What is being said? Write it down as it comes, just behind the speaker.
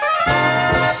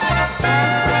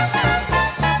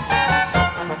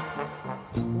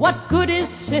good is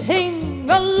sitting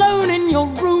alone in your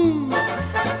room.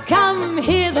 Come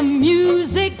hear the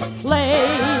music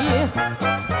play.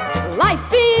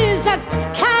 Life is a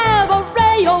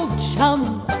cabaret, old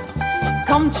chum.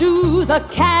 Come to the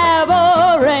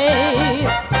cabaret.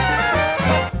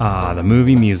 The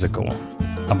movie musical.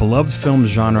 A beloved film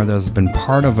genre that has been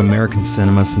part of American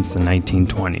cinema since the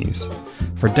 1920s.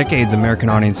 For decades, American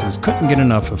audiences couldn't get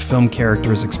enough of film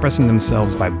characters expressing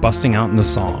themselves by busting out into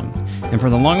song. And for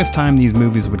the longest time, these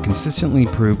movies would consistently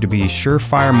prove to be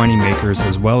surefire moneymakers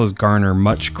as well as garner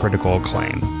much critical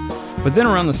acclaim. But then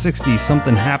around the 60s,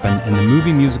 something happened and the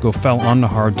movie musical fell onto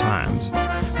hard times.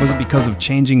 Was it because of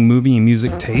changing movie and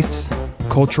music tastes,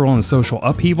 cultural and social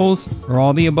upheavals, or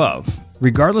all the above?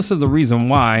 Regardless of the reason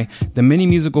why, the many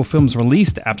musical films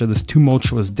released after this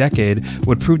tumultuous decade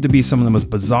would prove to be some of the most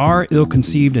bizarre,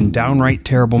 ill-conceived, and downright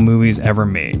terrible movies ever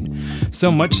made. So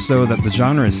much so that the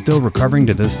genre is still recovering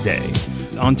to this day.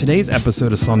 On today's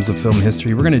episode of Slums of Film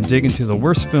History, we're going to dig into the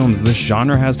worst films this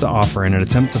genre has to offer in an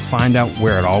attempt to find out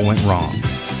where it all went wrong.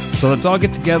 So let's all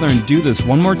get together and do this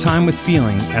one more time with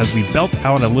feeling as we belt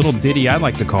out a little ditty I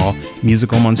like to call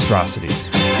Musical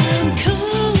Monstrosities.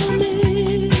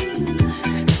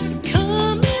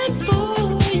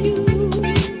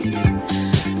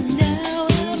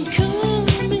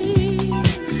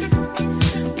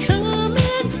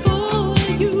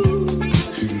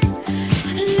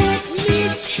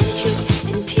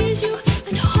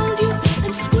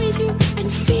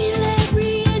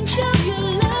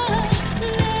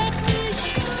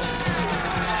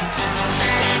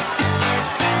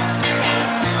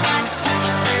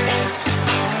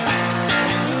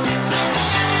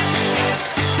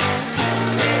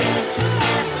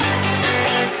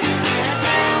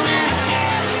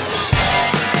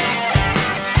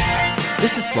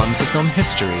 This is Slums of Film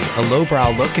History, a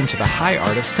lowbrow look into the high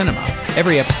art of cinema.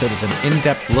 Every episode is an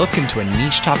in-depth look into a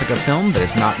niche topic of film that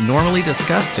is not normally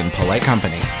discussed in polite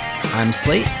company. I'm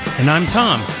Slate. And I'm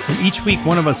Tom. And each week,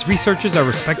 one of us researches our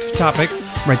respective topic,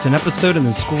 writes an episode, and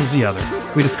then schools the other.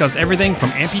 We discuss everything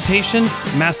from amputation,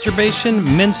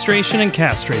 masturbation, menstruation, and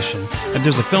castration. If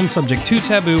there's a film subject too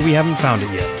taboo, we haven't found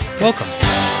it yet. Welcome.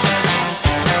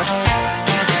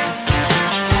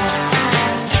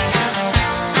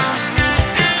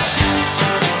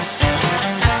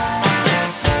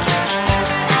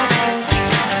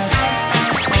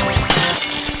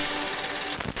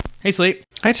 Hey, Slate.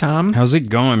 Hi, Tom. How's it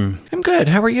going? I'm good.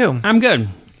 How are you? I'm good.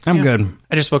 I'm good.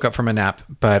 I just woke up from a nap,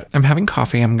 but I'm having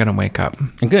coffee. I'm going to wake up.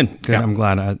 Good. Yeah. I'm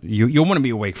glad. You'll want to be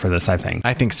awake for this, I think.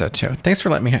 I think so, too. Thanks for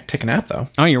letting me take a nap, though.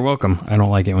 Oh, you're welcome. I don't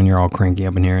like it when you're all cranky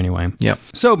up in here anyway. Yep.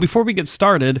 So before we get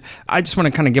started, I just want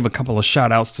to kind of give a couple of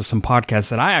shout outs to some podcasts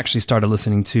that I actually started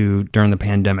listening to during the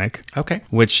pandemic. Okay.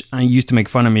 Which I used to make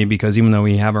fun of me because even though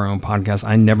we have our own podcast,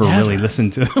 I never really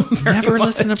listened to them very Never much.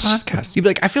 listen to podcasts. You'd be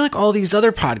like, I feel like all these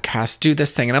other podcasts do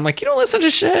this thing. And I'm like, you don't listen to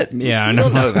shit. Yeah, you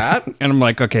don't know that. And I'm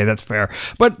like, okay, that's fair.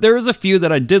 But there is a few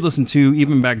that I did listen to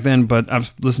even back then, but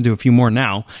I've listened to a few more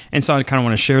now. And so I kind of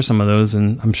want to share some of those,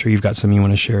 and I'm sure you've got some you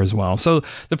want to share as well. So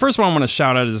the first one I want to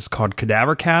shout out is called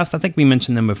Cadaver Cast. I think we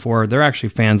mentioned them before. They're actually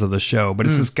fans of the show, but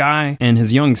it's this guy and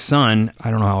his young son.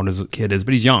 I don't know how old his kid is,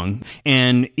 but he's young.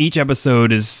 And each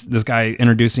episode is this guy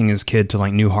introducing his kid to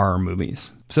like new horror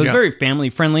movies. So it's very family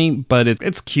friendly, but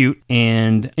it's cute.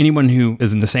 And anyone who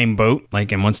is in the same boat,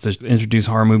 like, and wants to introduce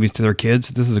horror movies to their kids,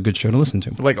 this is a good show to listen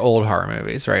to. Like old horror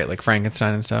movies, right? Like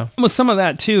Frankenstein and stuff. Well, some of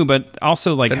that too, but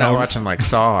also like They're not watching like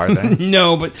Saw, are they?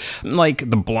 No, but like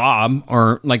the Blob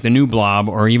or like the new Blob,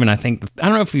 or even I don't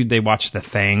know if they watch The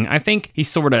Thing. I think he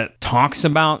sort of talks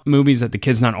about movies that the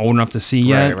kid's not old enough to see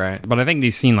yet. Right. But I think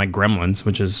they've seen like Gremlins,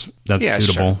 that's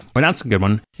suitable. Sure. But that's a good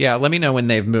one. Yeah, let me know when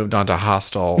they've moved on to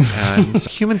Hostel and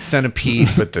Human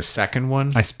Centipede with the second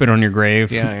one. I Spit on Your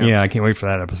Grave. Yeah. I can't wait for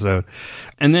that episode.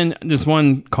 And then there's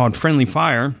one called Friendly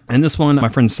Fire. And this one, my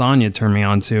friend Sonia turned me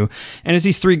on to. And it's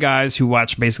these three guys who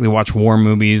basically watch war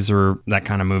movies or that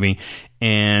kind of movie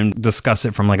and discuss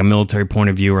it from like a military point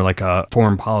of view or like a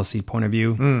foreign policy point of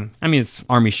view. I mean, it's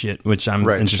army shit, which I'm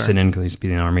interested in because I used to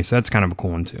be in the army. So that's kind of a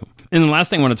cool one too. And the last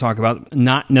thing I want to talk about,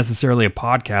 not necessarily a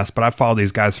podcast, but I've followed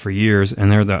these guys for years,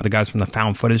 and they're the guys from the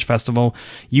Found Footage Festival.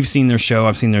 You've seen their show.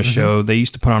 I've seen their show. They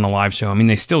used to put on a live show. I mean,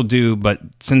 they still do, but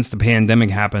since the pandemic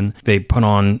happened, they put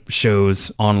on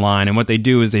shows online. And what they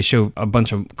do is they show a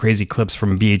bunch of crazy clips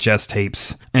from VHS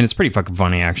tapes, and it's pretty fucking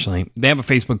funny, actually. They have a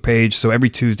Facebook page, so every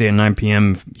Tuesday at 9 p.m.,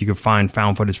 you can find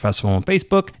Found Footage Festival on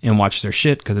Facebook and watch their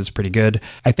shit because it's pretty good.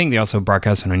 I think they also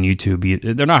broadcast it on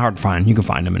YouTube. They're not hard to find. You can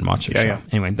find them and watch their show. Yeah.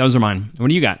 Anyway, those are mine. What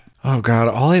do you got? Oh, God.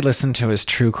 All I listen to is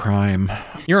true crime.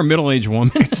 You're a middle-aged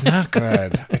woman. It's not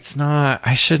good. It's not.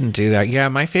 I shouldn't do that. Yeah,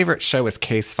 my favorite show is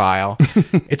Case File.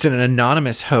 It's an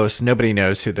anonymous host. Nobody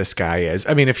knows who this guy is.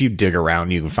 I mean, if you dig around,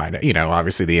 you can find it. You know,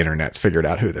 obviously the internet's figured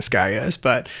out who this guy is.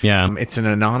 But yeah, it's an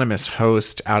anonymous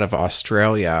host out of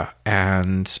Australia.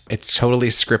 And it's totally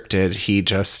scripted. He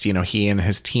just, you know, he and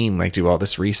his team like do all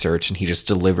this research and he just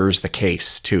delivers the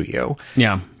case to you.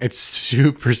 Yeah. It's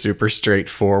super, super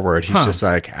straightforward. He's just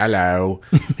like, hello.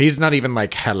 He's not even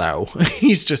like, hello.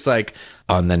 He's just like,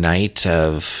 on the night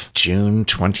of June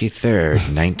 23rd,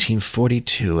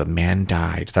 1942, a man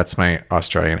died. That's my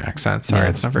Australian accent. Sorry,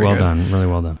 it's not very well good. Well done. Really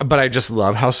well done. But I just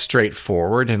love how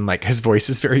straightforward and like his voice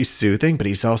is very soothing, but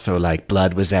he's also like,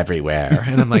 blood was everywhere.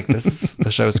 And I'm like, the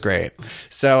show's great.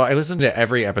 So I listened to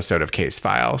every episode of Case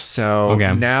File. So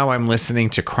now I'm listening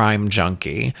to Crime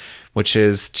Junkie, which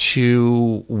is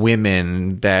two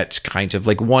women that kind of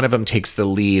like one of them takes the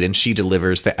lead and she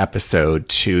delivers the episode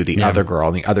to the other girl,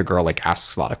 and the other girl like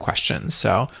asks a lot of questions.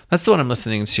 So that's the one I'm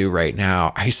listening to right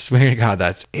now. I swear to God,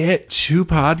 that's it. 2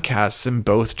 podcasts and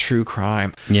both true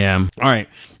crime. Yeah. All right.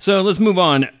 So let's move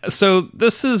on. So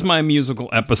this is my musical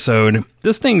episode.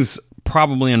 This thing's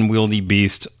probably unwieldy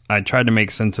beast. I tried to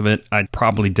make sense of it. I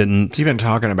probably didn't. You've been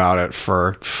talking about it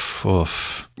for...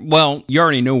 Well, you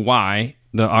already know why.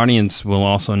 The audience will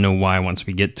also know why once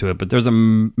we get to it. But there's a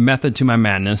method to my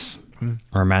madness,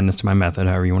 or madness to my method,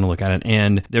 however you want to look at it.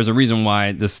 And there's a reason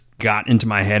why this got into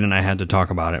my head and I had to talk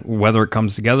about it. Whether it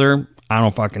comes together, I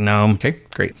don't fucking know. Okay,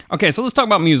 great. Okay, so let's talk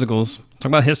about musicals. Talk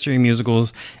about history of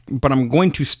musicals. But I'm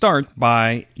going to start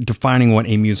by defining what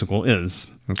a musical is.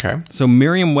 Okay. So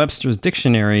Merriam-Webster's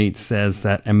dictionary says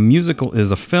that a musical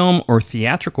is a film or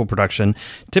theatrical production,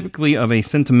 typically of a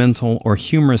sentimental or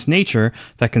humorous nature,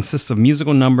 that consists of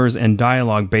musical numbers and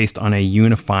dialogue based on a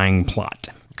unifying plot.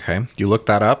 Okay. You looked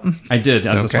that up? I did.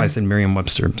 That's why I said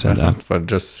Merriam-Webster said that. But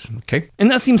just, okay. And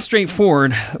that seems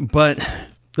straightforward, but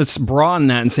let's broaden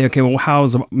that and say, okay, well, how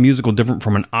is a musical different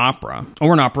from an opera?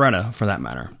 Or an operetta, for that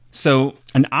matter? So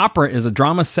an opera is a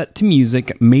drama set to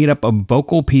music made up of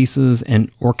vocal pieces and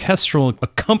orchestral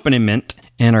accompaniment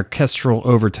and orchestral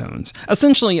overtones.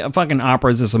 Essentially, a fucking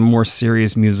opera is just a more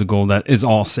serious musical that is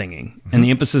all singing. And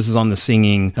the emphasis is on the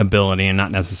singing ability and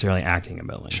not necessarily acting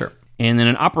ability. Sure. And then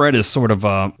an operetta is sort of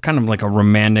a kind of like a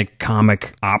romantic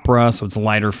comic opera, so it's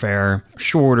lighter fare,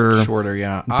 shorter. Shorter,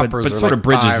 yeah. Operas but sort of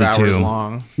bridges the two.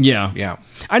 Long. Yeah. Yeah.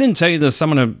 I didn't tell you this.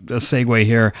 I'm going to segue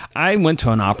here. I went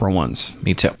to an opera once.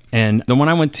 Me too. And the one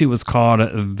I went to was called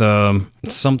the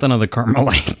something of the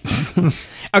Carmelites.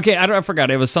 Okay, I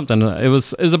forgot. It was something. It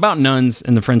was about nuns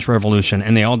in the French Revolution,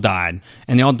 and they all died.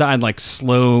 And they all died like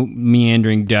slow,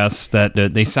 meandering deaths that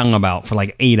they sung about for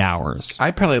like 8 hours.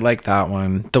 I probably like that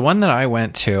one. The one that I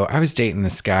went to, I was dating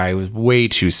this guy who was way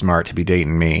too smart to be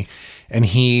dating me. And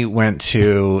he went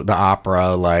to the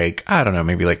opera like, I don't know,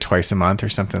 maybe like twice a month or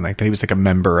something like that. He was like a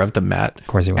member of the Met. Of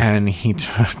course he was. And he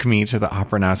took me to the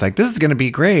opera and I was like, this is going to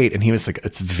be great. And he was like,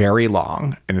 it's very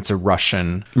long and it's a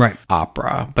Russian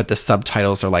opera. But the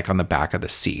subtitles are like on the back of the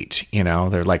seat, you know,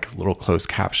 they're like little closed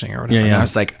captioning or whatever. Yeah, yeah. And I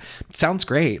was like, it sounds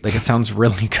great. Like it sounds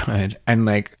really good. And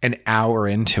like an hour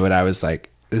into it, I was like,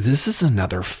 this is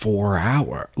another 4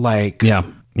 hour. Like, yeah.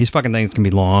 These fucking things can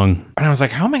be long. And I was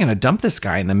like, how am I going to dump this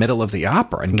guy in the middle of the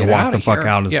opera and get out of here? Walk the fuck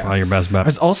out is probably your best bet. I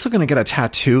was also going to get a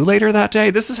tattoo later that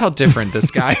day. This is how different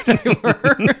this guy and I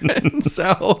were.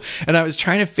 And I was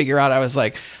trying to figure out, I was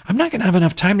like, I'm not going to have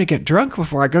enough time to get drunk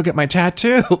before I go get my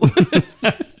tattoo.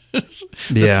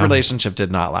 This relationship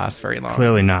did not last very long.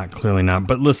 Clearly not.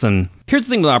 But listen, here's the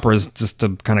thing with operas, just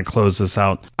to kind of close this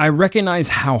out. I recognize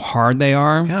how hard they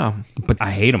are, but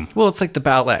I hate them. Well, it's like the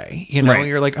ballet. You know,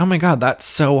 you're like, oh my God, that's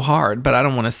so hard, but I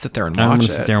don't want to sit there and watch it. I don't want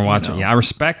to sit there and watch it. Yeah, I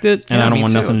respect it, and I don't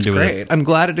want nothing to do with it. I'm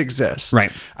glad it exists.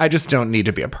 Right. I just don't need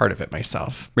to be a part of it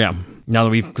myself. Yeah. Now that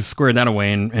we've squared that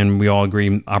away and we all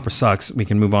agree opera sucks, we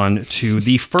can move on to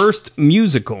the first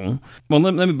musical. Well,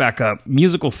 let me back up.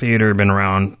 Musical theater had been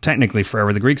around technically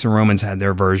forever. The Greeks and Romans had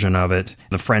their version of it.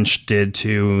 The French did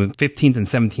too. 15th and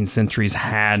 17th centuries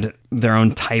had their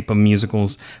own type of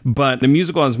musicals. But the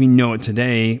musical as we know it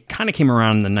today kind of came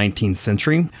around in the 19th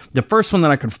century. The first one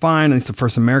that I could find, at least the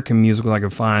first American musical I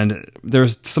could find,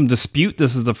 there's some dispute.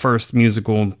 This is the first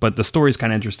musical, but the story's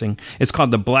kind of interesting. It's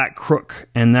called The Black Crook,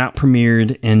 and that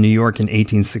premiered in New York in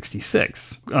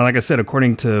 1866. Like I said,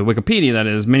 according to Wikipedia, that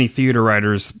is, many theater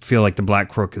writers feel like The Black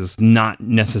Crook is not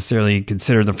necessarily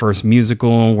considered the first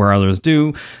musical, where others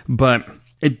do, but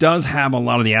It does have a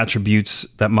lot of the attributes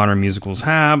that modern musicals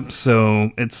have,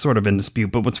 so it's sort of in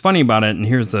dispute. But what's funny about it, and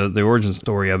here's the origin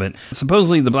story of it,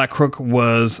 supposedly The Black Crook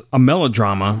was a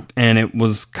melodrama, and it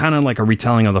was kind of like a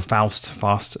retelling of the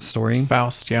Faust story.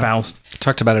 Faust, yeah. Faust.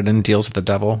 Talked about it in Deals with the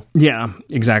Devil. Yeah,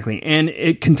 exactly. And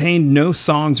it contained no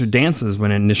songs or dances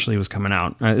when it initially was coming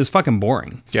out. It was fucking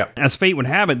boring. Yeah. As fate would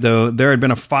have it, though, there had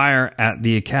been a fire at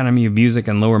the Academy of Music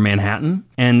in Lower Manhattan,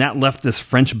 and that left this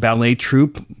French ballet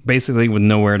troupe basically with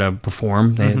nowhere to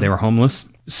perform. They were homeless.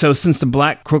 So since The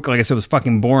Black Crook, like I said, was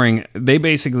fucking boring, they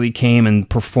basically came and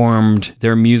performed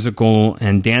their musical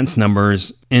and dance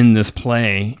numbers in this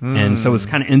play. And so it's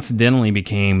kind of incidentally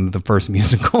became the first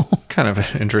musical. Kind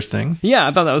of interesting. Yeah,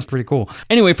 I thought that was pretty cool.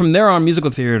 Anyway, from there on,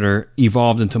 musical theater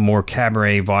evolved into more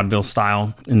cabaret vaudeville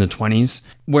style in the 20s,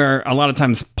 where a lot of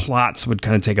times plots would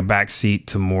kind of take a backseat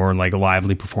to more like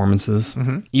lively performances.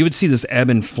 You would see this ebb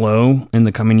and flow in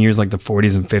the coming years, like the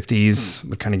 40s and 50s,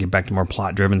 would kind of get back to more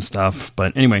plot-driven stuff.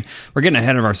 But anyway, we're getting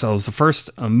ahead of ourselves. The first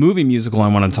movie musical I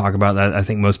want to talk about that I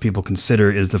think most people consider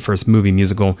is the first movie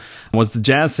musical was The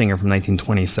Jazz Singer from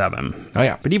 1927. Oh,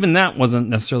 yeah. But even that wasn't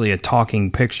necessarily a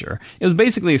talking picture. It was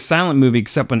basically a silent movie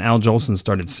except when Al Jolson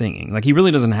started singing. Like, he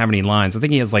really doesn't have any lines. I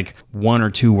think he has like 1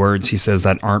 or 2 words he says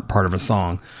that aren't part of a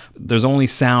song. There's only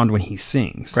sound when he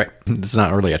sings. Right. It's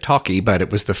not really a talkie, but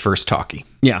it was the first talkie.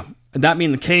 Yeah. That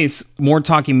being the case, more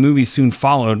talking movies soon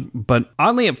followed, but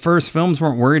oddly at first, films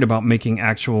weren't worried about making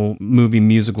actual movie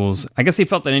musicals. I guess they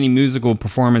felt that any musical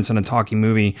performance in a talking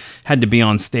movie had to be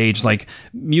on stage. Like,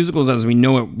 musicals as we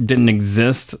know it didn't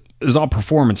exist. It was all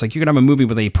performance. Like, you could have a movie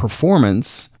with a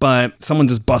performance, but someone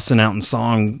just busting out in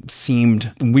song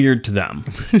seemed weird to them.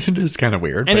 It is kind of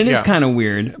weird. And it is kind of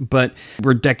weird, but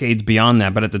we're decades beyond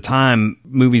that. But at the time,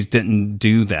 movies didn't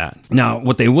do that. Now,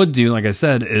 what they would do, like I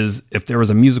said, is if there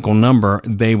was a musical number,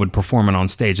 they would perform it on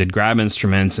stage. They'd grab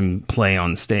instruments and play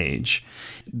on stage.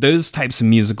 Those types of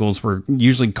musicals were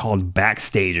usually called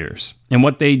backstagers. And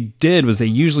what they did was they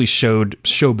usually showed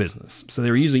show business. So they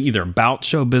were usually either about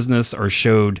show business or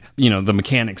showed, the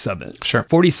mechanics of it. Sure.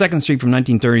 42nd Street from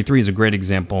 1933 is a great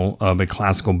example of a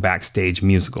classical backstage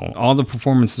musical. All the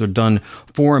performances are done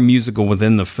for a musical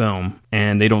within the film,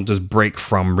 and they don't just break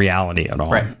from reality at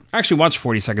all. Right. I actually watched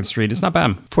 42nd Street. It's not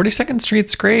bad. 42nd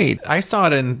Street's great. I saw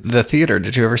it in the theater.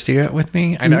 Did you ever see it with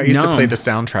me? I know I used to play the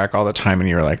soundtrack all the time, and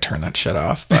you were like, turn that shit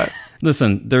off. But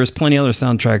listen, there's plenty of other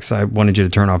soundtracks I wanted you to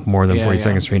turn off more than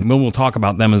 42nd Street. We'll talk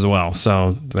about them as well.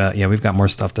 So, we've got more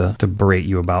stuff to berate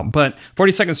you about. But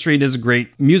 42nd Street is a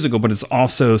great musical, but it's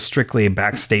also strictly a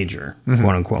backstager,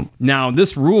 quote unquote. Now,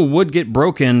 this rule would get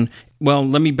broken. Well,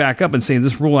 let me back up and say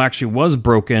this rule actually was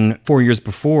broken 4 years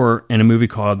before in a movie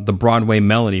called The Broadway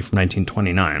Melody from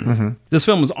 1929. This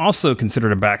film was also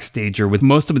considered a backstager, with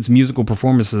most of its musical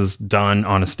performances done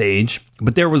on a stage.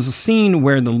 But there was a scene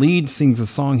where the lead sings a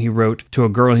song he wrote to a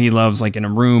girl he loves, like in a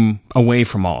room away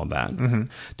from all of that.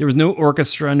 There was no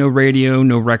orchestra, no radio,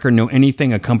 no record, no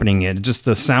anything accompanying it. Just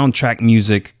the soundtrack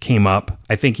music came up.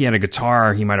 I think he had a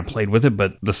guitar he might have played with it,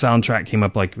 but the soundtrack came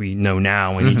up like we know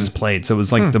now, and he just played. So it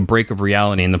was like the break of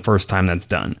reality, and the first time that's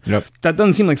done. That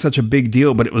doesn't seem like such a big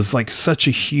deal, but it was like such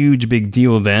a huge big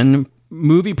deal then.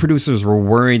 Movie producers were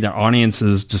worried that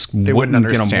audiences just wouldn't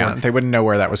understand. Get on board. They wouldn't know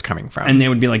where that was coming from. And they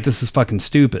would be like, this is fucking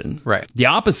stupid. Right. The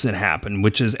opposite happened,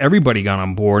 which is everybody got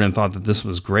on board and thought that this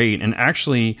was great. And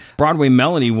actually, Broadway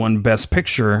Melody won Best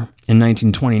Picture in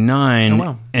 1929. Oh,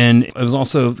 wow. And it was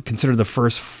also considered the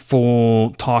first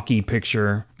full talkie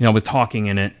picture, with talking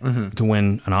in it, to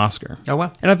win an Oscar. Oh,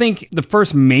 wow. And I think the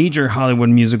first major Hollywood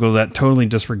musical that totally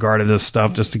disregarded this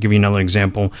stuff, just to give you another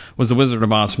example, was The Wizard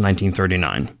of Oz from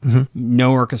 1939.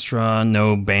 No orchestra,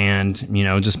 no band,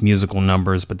 just musical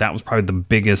numbers. But that was probably the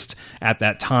biggest, at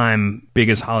that time,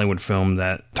 biggest Hollywood film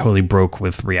that totally broke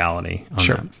with reality.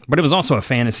 Sure. That. But it was also a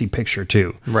fantasy picture,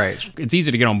 too. Right. It's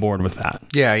easy to get on board with that.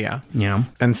 Yeah.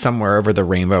 And Somewhere Over the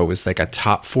Rainbow was like a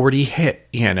top 40 hit,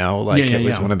 it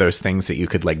was one of those things that you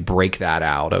could like break that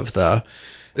out of the...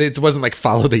 It wasn't like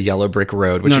Follow the Yellow Brick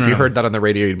Road, which if you heard that on the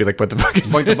radio, you'd be like, what the fuck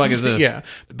is this? Yeah.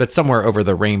 But Somewhere Over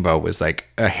the Rainbow was like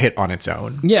a hit on its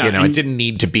own. Yeah. It didn't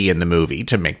need to be in the movie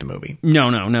to make the movie.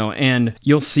 No. And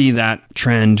you'll see that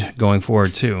trend going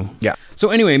forward too. Yeah. So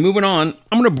anyway, moving on,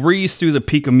 I'm going to breeze through the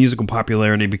peak of musical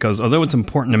popularity because although it's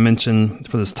important to mention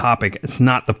for this topic, it's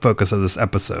not the focus of this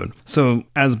episode. So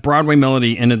as Broadway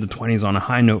Melody ended the 20s on a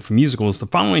high note for musicals, the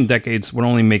following decades would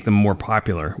only make them more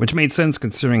popular, which made sense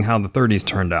considering how the 30s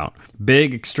turned turned out.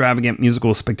 Big, extravagant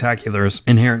musical spectaculars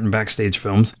inherent in backstage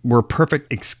films were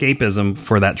perfect escapism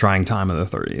for that trying time of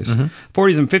the 30s.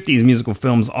 40s and 50s musical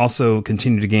films also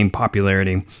continued to gain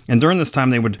popularity. And during this time,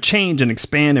 they would change and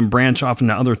expand and branch off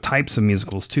into other types of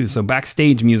musicals too. So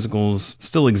backstage musicals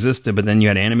still existed, but then you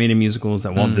had animated musicals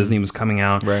that Walt Disney was coming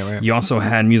out. Right. You also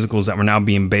had musicals that were now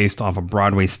being based off of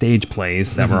Broadway stage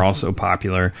plays that were also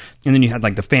popular. And then you had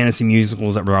like the fantasy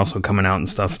musicals that were also coming out and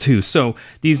stuff too. So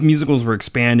these musicals were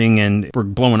expanding and were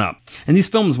blowing up. And these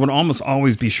films would almost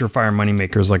always be surefire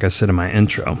moneymakers, like I said in my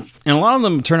intro. And a lot of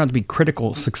them turned out to be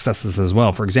critical successes as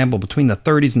well. For example, between the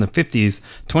 30s and the 50s,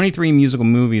 23 musical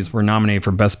movies were nominated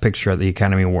for Best Picture at the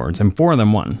Academy Awards, and 4 of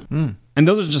them won. And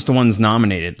those are just the ones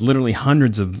nominated. Literally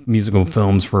hundreds of musical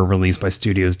films were released by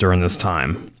studios during this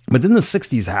time. But then the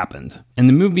 60s happened, and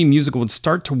the movie musical would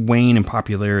start to wane in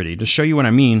popularity. To show you what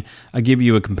I mean, I'll give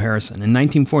you a comparison. In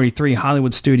 1943,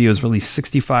 Hollywood studios released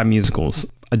 65 musicals.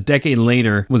 A decade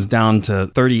later, was down to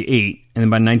 38, and then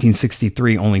by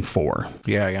 1963, only 4.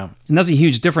 Yeah. And that's a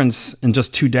huge difference in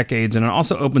just 2 decades, and it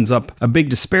also opens up a big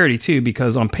disparity, too,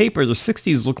 because on paper, the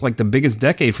 60s looked like the biggest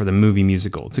decade for the movie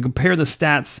musical. To compare the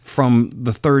stats from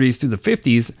the 30s to the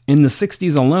 50s, in the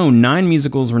 60s alone, 9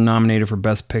 musicals were nominated for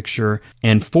Best Picture,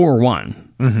 and 4 won.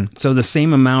 So the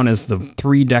same amount as the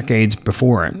 3 decades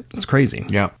before it. It's crazy.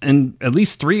 Yeah. And at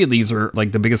least 3 of these are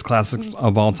like the biggest classics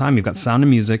of all time. You've got Sound of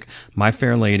Music, My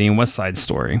Fair Lady, and West Side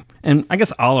Story. And I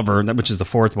guess Oliver, which is the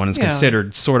 4th one, is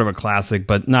considered sort of a classic,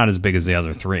 but not as big as the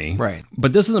other 3. Right.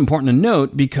 But this is important to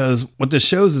note because what this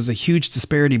shows is a huge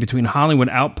disparity between Hollywood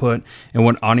output and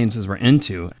what audiences were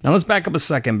into. Now let's back up a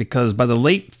second, because by the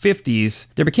late 50s,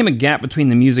 there became a gap between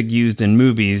the music used in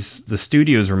movies the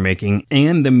studios were making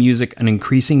and the music an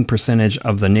increasing percentage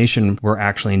of the nation were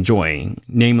actually enjoying,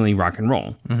 namely rock and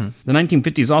roll. The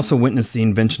 1950s also witnessed the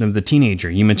invention of the teenager.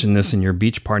 You mentioned this in your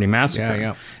Beach Party Massacre.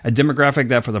 Yeah. A demographic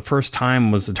that for the first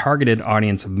time was the targeted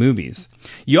audience of movies.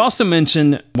 You also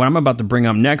mentioned what I'm about to bring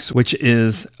up next, which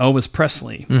is Elvis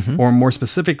Presley, or more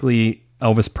specifically,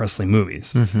 Elvis Presley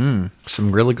movies.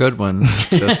 Some really good ones.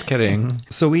 Just kidding.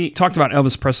 So we talked about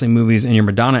Elvis Presley movies in your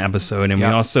Madonna episode, and we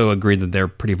also agreed that they're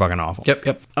pretty fucking awful. Yep.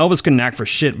 Elvis couldn't act for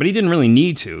shit, but he didn't really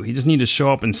need to. He just needed to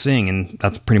show up and sing, and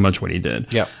that's pretty much what he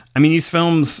did. Yep. I mean, these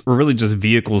films were really just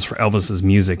vehicles for Elvis's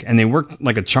music, and they worked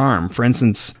like a charm. For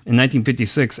instance, in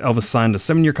 1956, Elvis signed a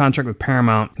 7-year contract with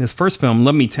Paramount. His first film,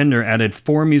 Love Me Tender, added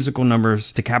 4 musical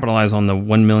numbers to capitalize on the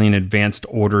 1 million advanced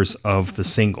orders of the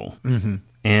single.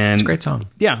 And It's a great song.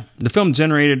 Yeah. The film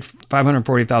generated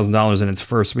 $540,000 in its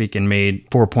first week and made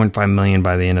 $4.5 million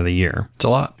by the end of the year. It's a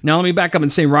lot. Now, let me back up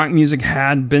and say rock music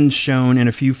had been shown in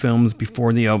a few films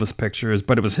before the Elvis pictures,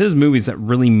 but it was his movies that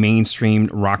really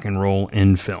mainstreamed rock and roll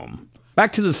in film.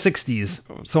 Back to the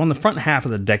 60s. So on the front half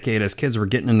of the decade, as kids were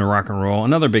getting into rock and roll,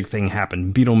 another big thing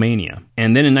happened, Beatlemania.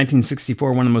 And then in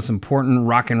 1964, one of the most important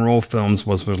rock and roll films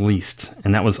was released,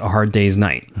 and that was A Hard Day's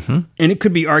Night. And it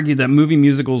could be argued that movie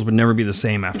musicals would never be the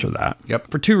same after that.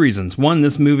 Yep. For 2 reasons. One,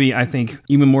 this movie, I think,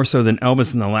 even more so than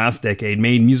Elvis in the last decade,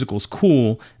 made musicals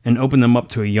cool and opened them up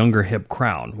to a younger, hip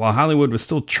crowd. While Hollywood was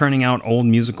still churning out old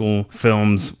musical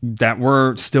films that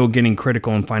were still getting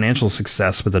critical and financial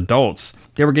success with adults,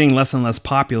 they were getting less and less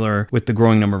popular with the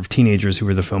growing number of teenagers who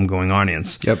were the film-going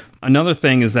audience. Yep. Another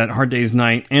thing is that Hard Day's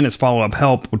Night and its follow-up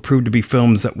Help would prove to be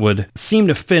films that would seem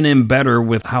to fit in better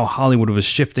with how Hollywood was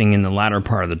shifting in the latter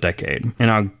part of the decade. And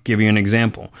I'll give you an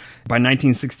example. By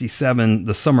 1967,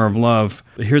 The Summer of Love,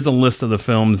 here's a list of the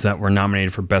films that were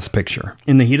nominated for Best Picture.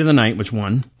 In the Heat of the Night, which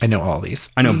won? I know all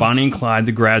these. I know Bonnie and Clyde,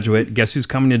 The Graduate, Guess Who's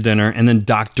Coming to Dinner, and then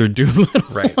Dr.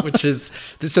 Dolittle. Right, which is...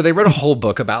 So they wrote a whole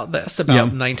book about this, about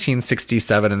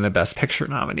 1967 and the Best Picture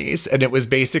nominees. And it was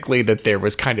basically that there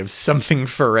was kind of something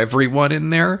for everyone in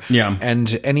there. Yeah.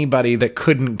 And anybody that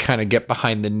couldn't kind of get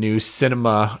behind the new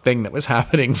cinema thing that was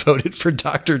happening voted for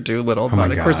Dr. Dolittle.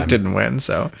 But of course it didn't win,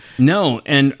 so... No,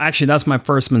 and actually that's my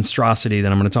first monstrosity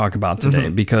that I'm going to talk about today,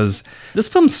 because this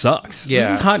film sucks. Yeah,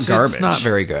 this is hot garbage. It's not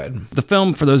very good. The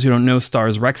film, for those who don't know,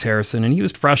 stars Rex Harrison, and he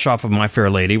was fresh off of My Fair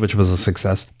Lady, which was a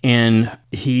success, and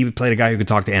he played a guy who could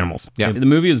talk to animals. Yeah. The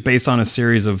movie is based on a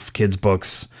series of kids'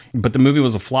 books, but the movie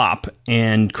was a flop,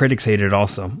 and critics hated it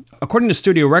also. According to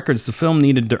Studio Records, the film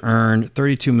needed to earn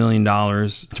 $32 million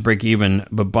to break even,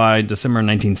 but by December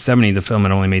 1970, the film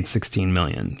had only made $16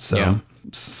 million. So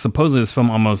supposedly this film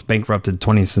almost bankrupted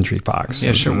 20th Century Fox.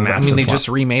 Yeah, sure. I mean, they flop. just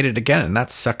remade it again, and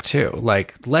that sucked too.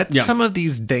 Like, let some of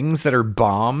these things that are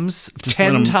bombs Just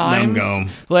 10 let 'em times. go.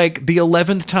 Like, the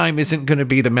 11th time isn't going to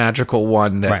be the magical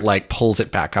one that, Right. like, pulls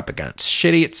it back up again. It's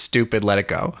shitty, it's stupid, let it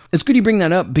go. It's good you bring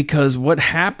that up because what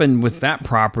happened with that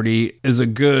property is a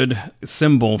good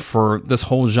symbol for this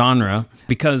whole genre.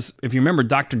 Because if you remember,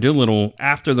 Dr. Dolittle,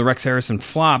 after the Rex Harrison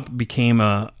flop, became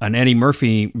an Eddie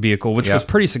Murphy vehicle, which was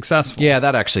pretty successful. Yeah,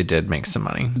 that actually did make some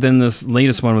money. Then this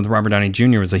latest one with Robert Downey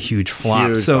Jr. was a huge flop.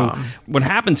 Huge so bomb. what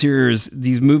happens here is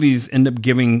these movies end up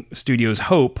giving studios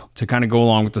hope to kind of go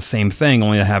along with the same thing,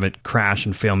 only to have it crash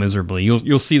and fail miserably.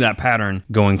 You'll see that pattern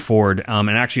going forward. And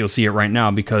actually, you'll see it right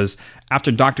now because after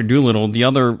Dr. Dolittle, the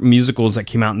other musicals that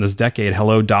came out in this decade,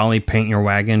 Hello, Dolly, Paint Your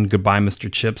Wagon, Goodbye,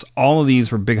 Mr. Chips, all of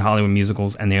these were big Hollywood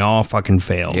musicals, and they all fucking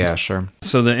failed. Yeah, sure.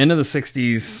 So the end of the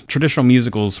 60s, traditional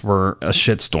musicals were a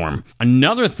shitstorm.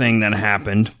 Another thing that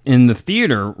happened in the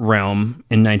theater realm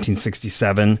in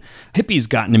 1967, hippies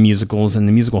got into musicals, and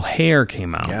the musical Hair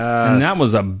came out. Yes. And that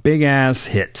was a big-ass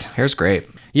hit. Hair's great.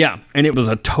 Yeah, and it was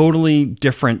a totally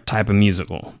different type of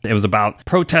musical. It was about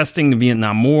protesting the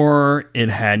Vietnam War. It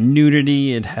had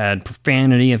nudity. It had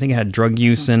profanity. I think it had drug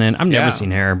use in it. I've never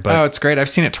seen Hair, but Oh, it's great. I've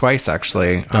seen it twice,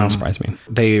 actually. doesn't surprise me.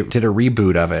 They did a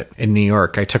reboot of it in New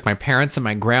York. I took my parents and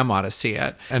my grandma to see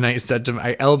it. And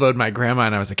I elbowed my grandma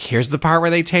and I was like, here's the part where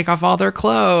they take off all their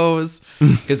clothes.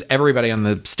 Because everybody on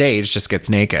the stage just gets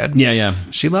naked. Yeah.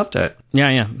 She loved it.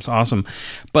 Yeah, it's awesome.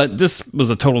 But this was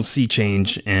a total sea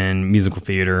change in musical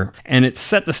theater, and it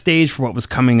set the stage for what was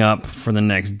coming up for the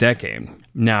next decade.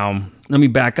 Now, let me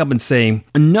back up and say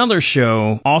another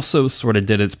show also sort of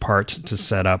did its part to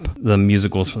set up the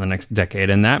musicals for the next decade,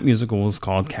 and that musical was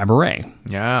called Cabaret.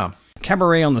 Yeah.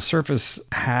 Cabaret on the surface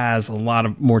has a lot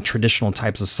of more traditional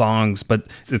types of songs, but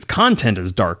its content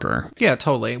is darker. Yeah,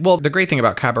 totally. Well, the great thing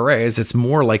about Cabaret is it's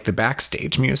more like the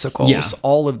backstage musicals. Yeah.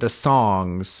 All of the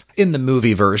songs, in the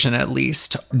movie version at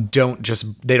least, don't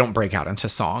break out into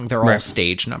song. They're all Right.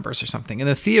 stage numbers or something. In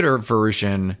the theater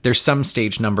version, there's some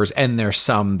stage numbers and there's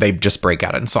some, they just break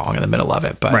out in song in the middle of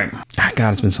it. But Right.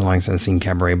 God, it's been so long since I've seen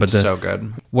Cabaret. But so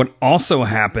good. What also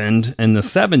happened in the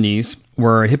 70s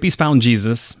were hippies found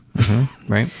Jesus.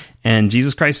 Right? And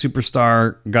Jesus Christ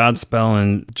Superstar, Godspell,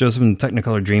 and Joseph and the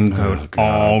Technicolor Dreamcoat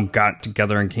all got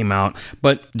together and came out.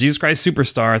 But Jesus Christ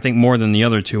Superstar, I think more than the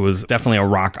other two, was definitely a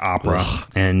rock opera.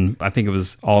 And I think it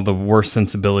was all the worst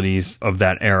sensibilities of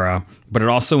that era. But it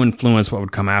also influenced what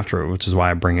would come after it, which is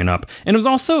why I bring it up. And it was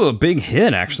also a big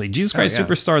hit, actually. Jesus Christ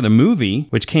Superstar, the movie,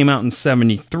 which came out in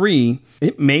 73,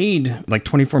 it made like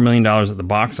 $24 million at the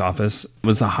box office. It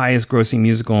was the highest grossing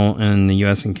musical in the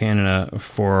US and Canada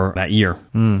for that year.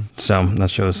 So that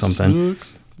shows something.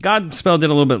 Godspell did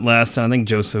a little bit less, and I think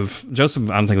Joseph, I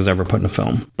don't think was ever put in a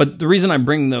film. But the reason I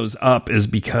bring those up is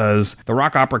because the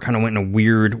rock opera kind of went in a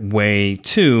weird way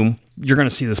too. You're going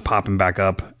to see this popping back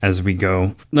up as we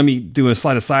go. Let me do a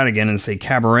slide aside again and say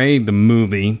Cabaret, the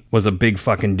movie, was a big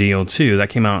fucking deal too. That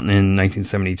came out in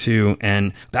 1972,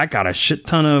 and that got a shit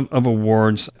ton of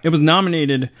awards. It was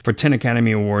nominated for 10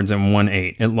 Academy Awards and won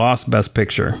 8. It lost Best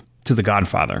Picture to The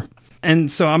Godfather.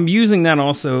 And so I'm using that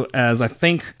also as I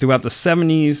think throughout the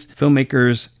 70s,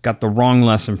 filmmakers got the wrong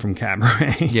lesson from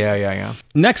Cabaret. Yeah.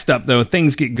 Next up, though,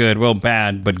 Things Get Good. Well,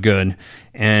 bad, but good.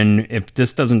 And if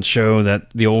this doesn't show that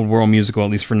the old world musical, at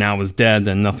least for now, is dead,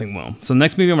 then nothing will. So the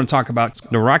next movie I'm going to talk about is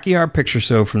the Rocky Horror Picture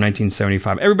Show from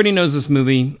 1975. Everybody knows this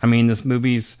movie. I mean, this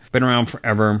movie's been around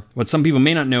forever. What some people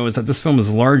may not know is that this film was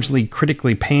largely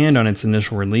critically panned on its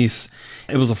initial release.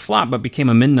 It was a flop, but became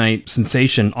a midnight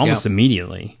sensation almost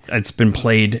immediately. It's been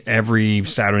played every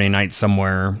Saturday night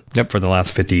somewhere for the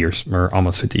last 50 years, or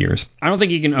almost 50 years. I don't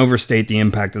think you can overstate the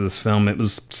impact of this film. It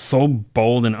was so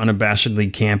bold and unabashedly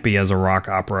campy as a rock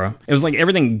opera. It was like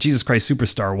everything Jesus Christ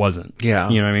Superstar wasn't. Yeah.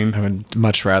 You know what I mean? I would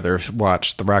much rather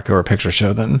watch the Rocky Horror Picture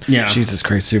Show than Jesus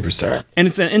Christ Superstar. And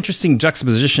it's an interesting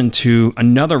juxtaposition to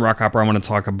another rock opera I want to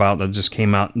talk about that just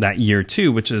came out that year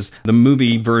too, which is the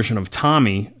movie version of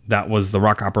Tommy. That was the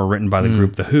rock opera written by the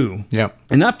group The Who. Yep.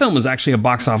 And that film was actually a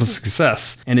box office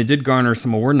success, and it did garner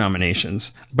some award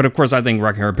nominations. But of course, I think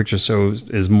Rocky Horror Picture Show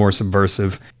is more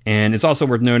subversive. And it's also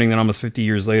worth noting that almost 50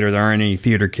 years later, there aren't any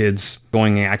theater kids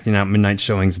going and acting out midnight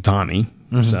showings of Tommy.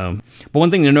 So, but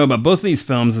one thing to know about both of these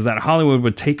films is that Hollywood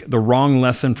would take the wrong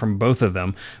lesson from both of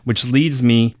them, which leads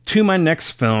me to my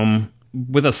next film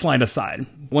with a slight aside.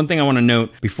 One thing I want to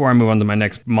note before I move on to my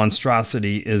next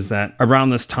monstrosity is that around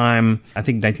this time, I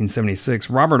think 1976,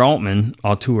 Robert Altman,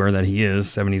 auteur that he is,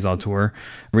 70s auteur,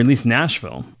 released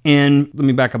Nashville. And let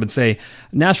me back up and say,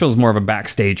 Nashville is more of a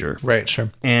backstager. Right, sure.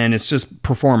 And it's just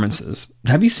performances.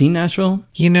 Have you seen Nashville?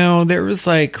 You know, there was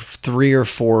like 3 or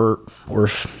 4 or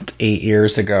 8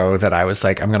 years ago that I was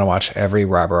like, I'm going to watch every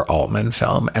Robert Altman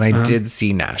film. And I did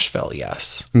see Nashville,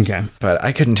 yes. Okay. But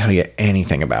I couldn't tell you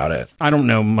anything about it. I don't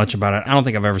know much about it. I don't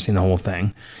think I've ever seen the whole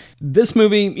thing. This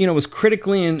movie, was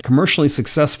critically and commercially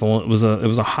successful. It was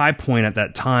a high point at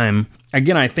that time.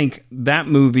 Again, I think that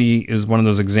movie is one of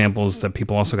those examples that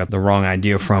people also got the wrong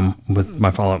idea from with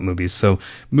my follow-up movies. So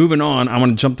moving on, I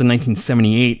want to jump to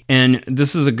 1978. And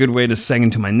this is a good way to seg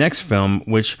into my next film,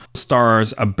 which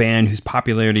stars a band whose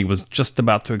popularity was just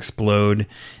about to explode.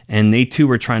 And they too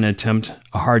were trying to attempt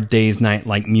a Hard Day's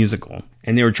Night-like musical.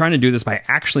 And they were trying to do this by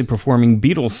actually performing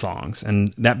Beatles songs.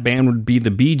 And that band would be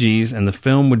the Bee Gees, and the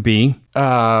film would be...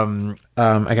 I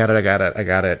got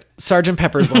it. Sgt.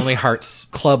 Pepper's Lonely Hearts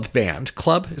Club Band.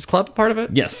 Club? Is Club part of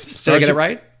it? Yes. Did I get it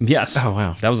right? Yes. Oh,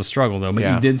 wow. That was a struggle, though, but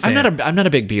you did say I'm not a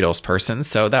big Beatles person,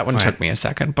 so that one took me a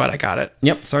second, but I got it.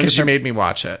 Yep. Because you made me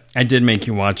watch it. I did make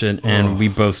you watch it, and we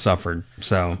both suffered.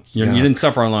 So you didn't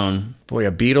suffer alone. Boy,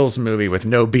 a Beatles movie with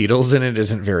no Beatles in it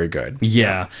isn't very good.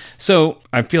 Yeah. So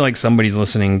I feel like somebody's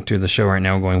listening to the show right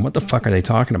now going, what the fuck are they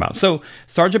talking about? So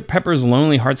Sgt. Pepper's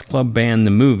Lonely Hearts Club Band,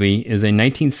 the movie, is a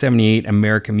 1978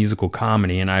 American musical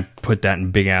comedy, and I put that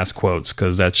in big-ass quotes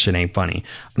because that shit ain't funny.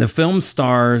 The film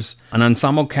stars an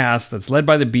ensemble cast that's led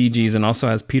by the Bee Gees and also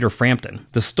has Peter Frampton.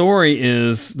 The story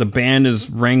is the band is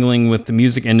wrangling with the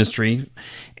music industry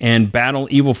and battle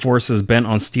evil forces bent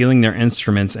on stealing their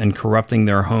instruments and corrupting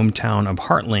their hometown of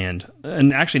Heartland.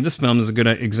 And actually, this film is a good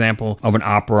example of an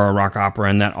opera, a rock opera,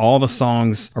 in that all the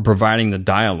songs are providing the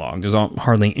dialogue. There's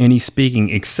hardly any speaking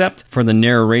except for the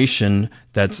narration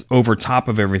that's over top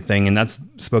of everything, and that's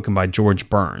spoken by George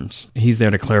Burns. He's there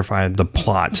to clarify the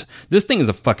plot. This thing is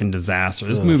a fucking disaster.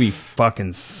 This movie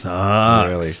fucking sucks.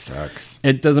 It really sucks.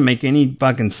 It doesn't make any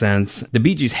fucking sense. The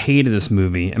Bee Gees hated this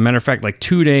movie. As a matter of fact, like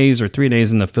 2 days or 3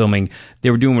 days into filming, they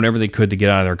were doing whatever they could to get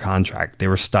out of their contract. They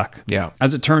were stuck. Yeah.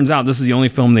 As it turns out, this is the only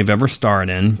film they've ever starred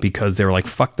in because they were like,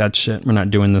 fuck that shit. We're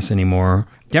not doing this anymore.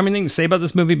 Do you have anything to say about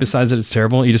this movie besides that it's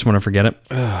terrible? You just want to forget it?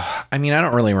 I mean, I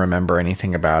don't really remember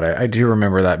anything about it. I do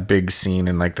remember that big scene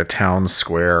in like the town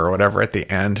square or whatever at the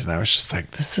end, and I was just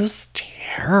like, this is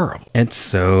terrible. It's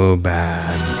so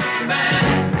bad.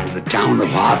 In the town of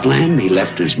Heartland, he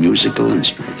left his musical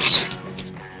instruments.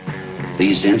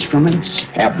 These instruments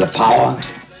have the power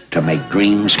to make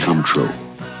dreams come true.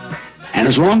 And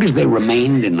as long as they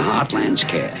remained in Heartland's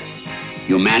care,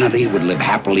 humanity would live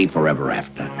happily forever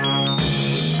after.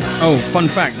 Oh, fun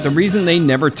fact. The reason they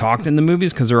never talked in the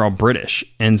movies because they're all British.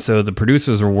 And so the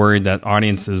producers were worried that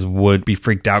audiences would be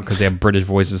freaked out because they have British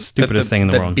voices. Stupidest thing in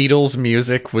the world. The Beatles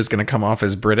music was going to come off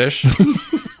as British.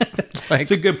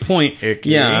 It's a good point.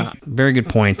 Icky. Yeah, very good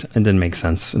point. It didn't make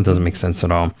sense. It doesn't make sense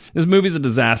at all. This movie's a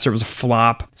disaster. It was a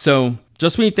flop. So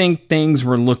just when you think things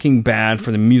were looking bad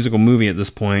for the musical movie at this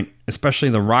point, especially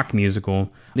the rock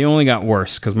musical, they only got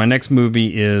worse because my next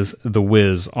movie is The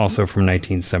Wiz, also from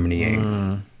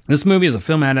 1978. This movie is a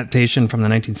film adaptation from the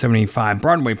 1975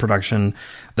 Broadway production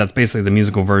that's basically the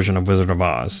musical version of Wizard of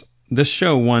Oz. This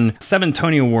show won 7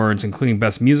 Tony Awards, including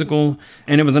Best Musical,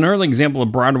 and it was an early example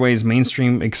of Broadway's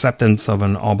mainstream acceptance of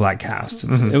an all-black cast.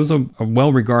 It was a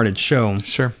well-regarded show.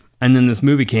 Sure. And then this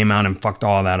movie came out and fucked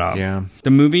all that up. Yeah. The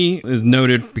movie is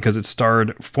noted because it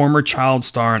starred former child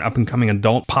star and up-and-coming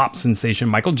adult pop sensation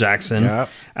Michael Jackson,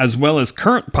 as well as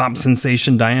current pop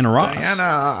sensation Diana Ross.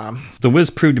 The Wiz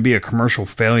proved to be a commercial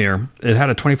failure. It had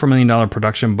a $24 million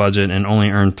production budget and only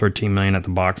earned $13 million at the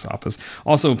box office.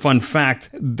 Also, fun fact,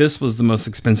 this was the most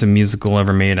expensive musical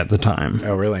ever made at the time.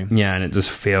 Oh, really? Yeah, and it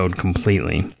just failed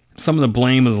completely. Some of the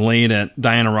blame was laid at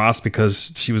Diana Ross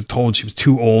because she was told she was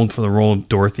too old for the role of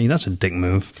Dorothy. That's a dick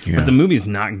move. Yeah. But the movie's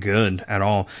not good at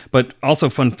all. But also,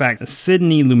 fun fact,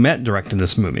 Sidney Lumet directed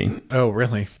this movie. Oh,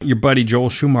 really? Your buddy Joel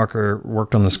Schumacher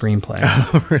worked on the screenplay.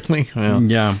 Oh, really? Well,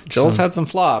 yeah. Joel's had some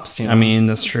flops. You know? I mean,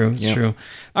 that's true. It's true.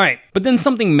 All right. But then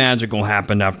something magical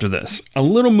happened after this. A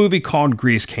little movie called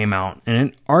Grease came out, and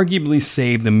it arguably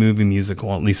saved the movie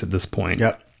musical, at least at this point.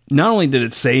 Yep. Not only did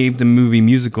it save the movie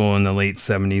musical in the late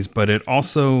 70s, but it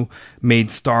also made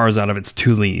stars out of its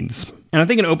 2 leads. And I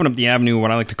think it opened up the avenue of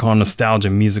what I like to call nostalgia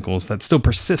musicals that still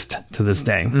persist to this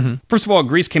day. First of all,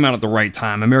 Grease came out at the right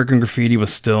time. American Graffiti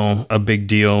was still a big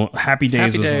deal. Happy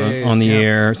Days was on the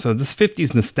air. So this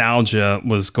 50s nostalgia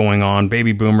was going on.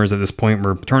 Baby boomers at this point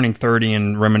were turning 30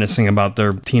 and reminiscing about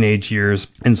their teenage years.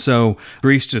 And so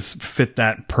Grease just fit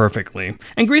that perfectly.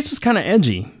 And Grease was kind of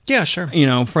edgy. Yeah, sure. You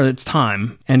know, for its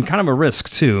time, and kind of a risk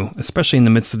too, especially in the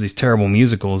midst of these terrible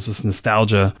musicals, this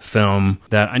nostalgia film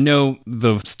that I know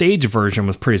the stage version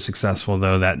was pretty successful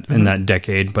though in that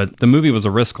decade, but the movie was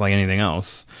a risk like anything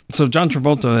else. So John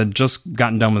Travolta had just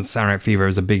gotten done with Saturday Night Fever. It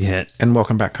was a big hit. And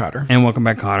Welcome Back,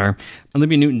 Kotter.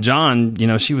 Olivia Newton-John, you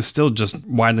know, she was still just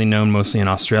widely known mostly in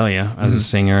Australia as a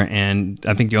singer, and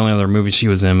I think the only other movie she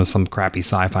was in was some crappy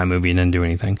sci-fi movie and didn't do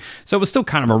anything. So it was still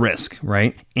kind of a risk,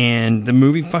 right? And the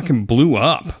movie fucking blew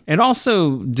up. It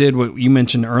also did what you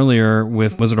mentioned earlier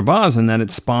with Wizard of Oz, in that it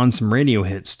spawned some radio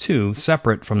hits too,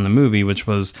 separate from the movie, which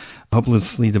was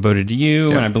Hopelessly Devoted to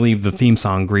You, and I believe the theme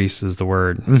song, Grease, is the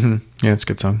word. Yeah, it's a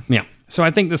good song. Yeah. So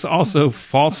I think this also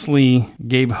falsely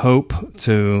gave hope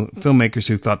to filmmakers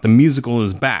who thought the musical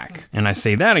is back. And I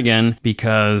say that again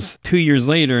because 2 years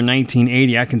later,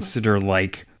 1980, I consider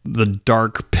like the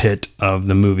dark pit of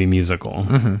the movie musical.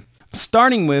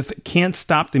 Starting with Can't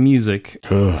Stop the Music.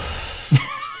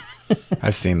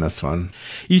 I've seen this one.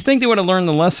 You think they would have learned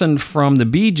the lesson from the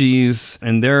Bee Gees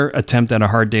and their attempt at A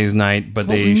Hard Day's Night, but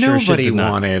they sure shit did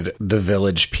not. Nobody wanted the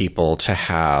Village People to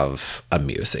have a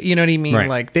music. You know what I mean? Right.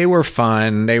 Like, they were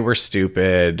fun. They were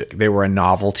stupid. They were a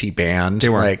novelty band. They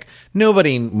were. Like,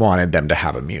 nobody wanted them to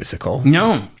have a musical.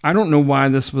 No, I don't know why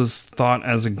this was thought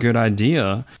as a good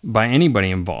idea by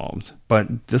anybody involved, but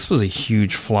this was a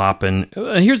huge flop. And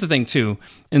here's the thing too,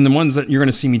 and the ones that you're going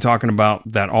to see me talking about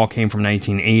that all came from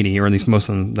 1980, or at least most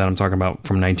of them that I'm talking about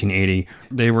from 1980,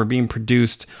 they were being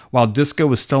produced while disco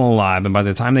was still alive, and by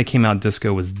the time they came out,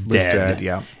 disco was dead.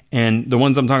 Yeah. And the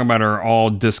ones I'm talking about are all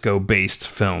disco-based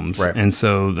films. Right. And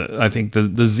so I think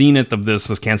the zenith of this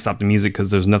was Can't Stop the Music, because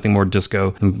there's nothing more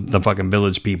disco than the fucking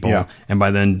Village People. Yeah. And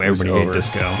by then, everybody hated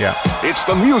disco. Yeah. It's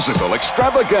the musical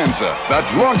extravaganza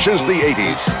that launches the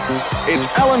 80s. It's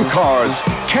Alan Carr's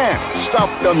Can't Stop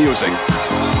the Music.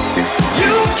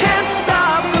 You can't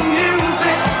stop the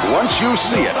music. Once you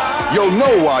see it, you'll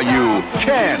know why you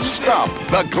can't stop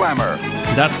the glamour.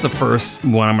 That's the first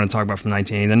one I'm going to talk about from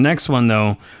 1980. The next one,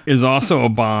 though, is also a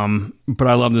bomb, but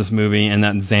I love this movie, and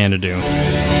that's Xanadu.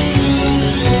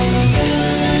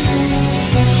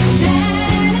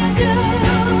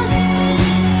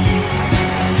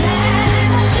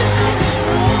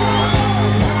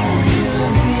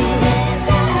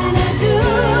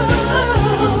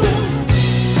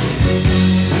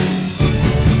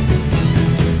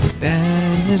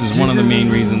 Which is one of the main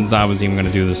reasons I was even going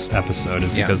to do this episode,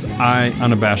 is because I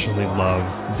unabashedly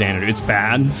love Xanadu. It's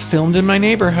bad. Filmed in my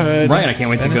neighborhood. Right, I can't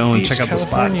wait to go and check out the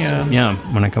spots. Yeah,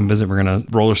 when I come visit, we're going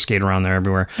to roller skate around there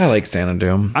everywhere. I like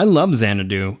Xanadu. I love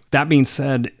Xanadu. That being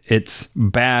said, it's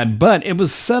bad, but it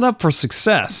was set up for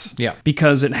success. Yeah.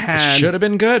 Because it Should have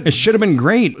been good. It should have been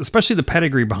great, especially the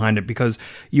pedigree behind it, because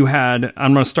you had,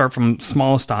 I'm going to start from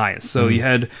smallest to highest. So you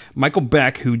had Michael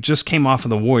Beck, who just came off of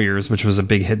The Warriors, which was a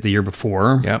big hit the year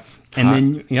before. Yep. And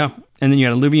then, and then you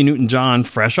had Olivia Newton-John,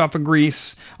 fresh off of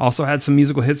Grease, also had some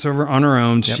musical hits over on her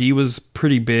own. Yep. She was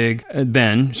pretty big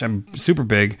then, super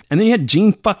big. And then you had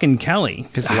Gene fucking Kelly.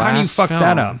 How do you fuck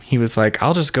that up? He was like,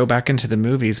 I'll just go back into the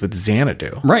movies with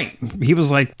Xanadu. Right. He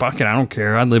was like, fuck it, I don't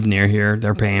care. I live near here.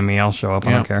 They're paying me. I'll show up.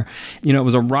 I don't care. You know, it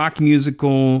was a rock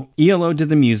musical. ELO did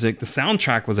the music. The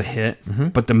soundtrack was a hit,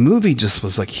 but the movie just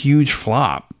was like huge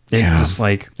flop.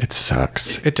 It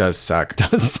sucks. It does suck. It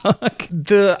does suck.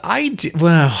 The idea,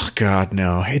 well, God,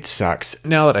 no, it sucks.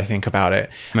 Now that I think about it,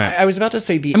 Right. I was about to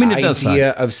say idea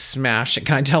of smashing.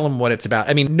 Can I tell them what it's about?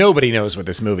 I mean, nobody knows what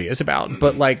this movie is about,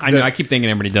 but like, I know, I keep thinking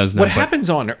everybody does know. What happens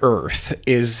on Earth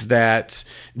is that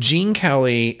Gene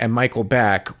Kelly and Michael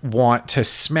Beck want to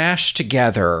smash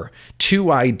together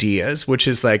two ideas, which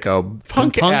is like a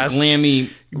punk-ass, glammy,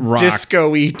 rock,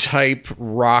 disco-y type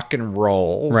rock and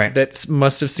roll, right? That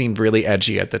must have seemed really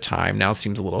edgy at the time. Now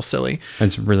seems a little silly.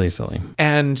 It's really silly.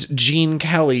 And Gene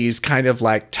Kelly's kind of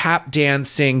like tap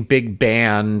dancing, big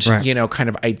band, right, kind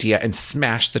of idea, and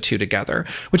smash the two together,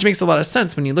 which makes a lot of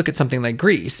sense when you look at something like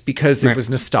Grease, because it was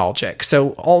nostalgic. So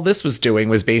all this was doing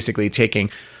was basically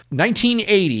taking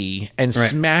 1980 and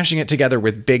smashing it together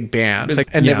with big bands.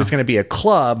 And Yeah. it was going to be a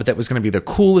club that was going to be the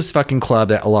coolest fucking club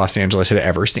that Los Angeles had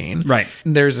ever seen. Right.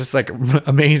 There's this like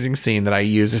amazing scene that I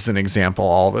use as an example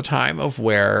all the time of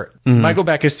where Michael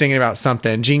Beck is singing about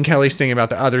something, Gene Kelly's singing about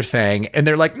the other thing, and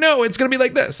they're like, no, it's going to be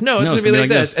like this. No, it's going to be like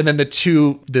this. And then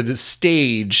the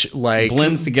stage like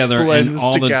blends together and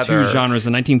all the two genres,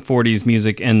 the 1940s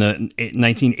music and the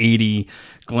 1980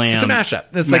 glam. It's a mashup.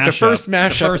 It's like the first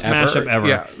mashup ever.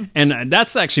 Yeah. And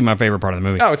that's actually my favorite part of the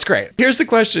movie. Oh, it's great. Here's the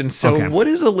question. So what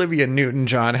does Olivia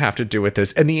Newton-John have to do with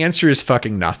this? And the answer is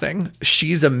fucking nothing.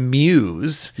 She's a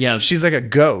muse. Yeah. She's like a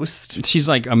ghost. She's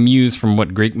like a muse from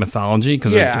what, Greek mythology?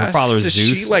 Because her father's Zeus.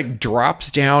 She like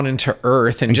drops down into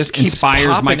Earth and just keeps inspires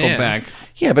popping Michael in. Beck.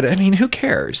 Yeah, but I mean, who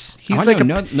cares? He's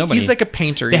nobody. He's like a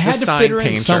painter. They He's had a to sign fit her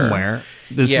painter in somewhere.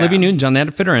 This Olivia Newton-John, they had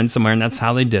to fit her in somewhere, and that's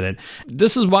how they did it.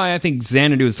 This is why I think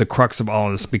Xanadu is the crux of all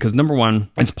of this, because number one,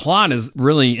 its plot is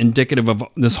really indicative of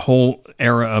this whole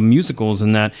era of musicals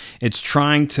in that it's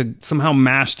trying to somehow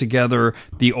mash together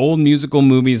the old musical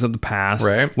movies of the past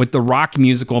with the rock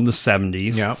musical of the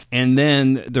 70s. Yep. And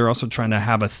then they're also trying to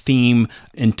have a theme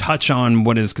and touch on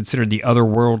what is considered the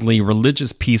otherworldly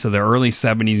religious piece of the early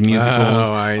 70s musicals.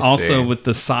 Oh, I also see. with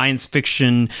the science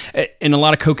fiction and a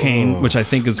lot of cocaine, which I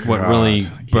think is what really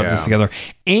brought this together.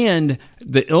 And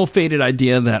the ill-fated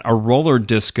idea that a roller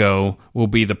disco will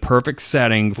be the perfect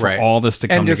setting for all this to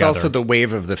come together. And is also the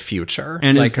wave of the future.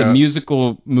 And like it's the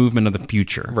musical movement of the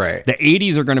future. Right. The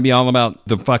 80s are going to be all about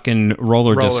the fucking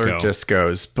roller disco.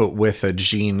 Discos, but with a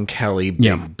Gene Kelly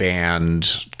big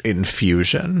band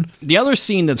infusion. The other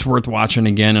scene that's worth watching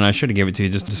again, and I should have given it to you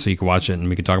just so you could watch it and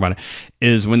we could talk about it,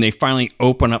 is when they finally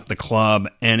open up the club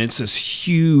and it's this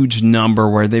huge number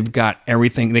where they've got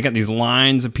everything. They got these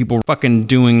lines of people fucking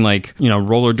doing like, you know,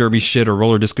 roller derby shit or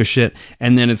roller disco shit.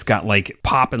 And then it's got like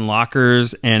popping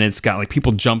lockers and it's got like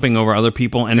people jumping over other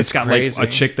people. And it's got crazy. like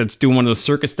a chick that's doing one of those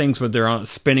circus things where they're on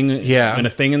spinning and a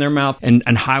thing in their mouth and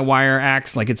high wire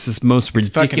acts. Like it's this most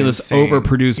ridiculous,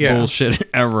 overproduced bullshit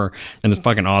ever. And it's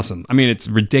fucking awesome. I mean, it's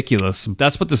ridiculous.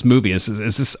 That's what this movie is.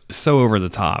 It's just so over the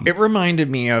top. It reminded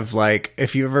me of like,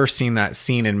 if you've ever seen that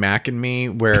scene in Mac and Me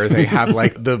where they have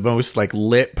like the most like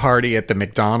lit party at the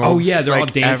McDonald's. Oh yeah, they're like,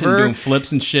 all dancing, doing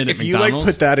flips and shit at McDonald's. If you McDonald's.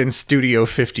 like put that in Studio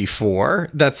 54,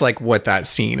 that's like what that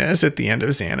scene is at the end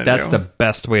of Xanadu. That's the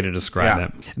best way to describe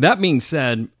it. That being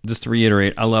said, just to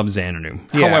reiterate, I love Xanadu.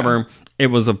 Yeah. However, it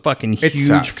was a fucking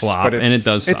huge flop, and it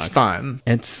does suck. It's fun.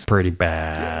 It's pretty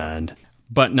bad.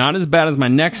 But not as bad as my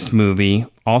next movie,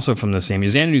 also from the same year.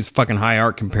 Xanadu's fucking high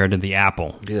art compared to The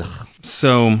Apple. Ugh.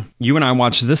 So you and I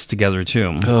watched this together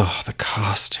too. Oh, the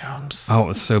costumes. Oh, it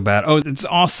was so bad. Oh, it's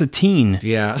all sateen.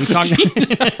 Yeah.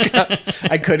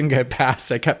 I couldn't get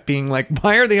past. I kept being like,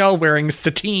 why are they all wearing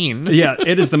sateen? Yeah,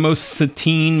 it is the most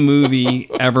sateen movie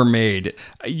ever made.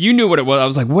 You knew what it was. I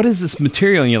was like, what is this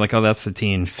material? And you're like, oh, that's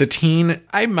sateen. Sateen?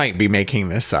 I might be making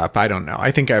this up. I don't know. I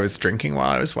think I was drinking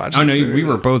while I was watching Oh, no, this movie. we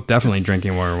were both definitely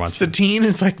drinking while we were watching. Sateen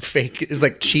is like fake, is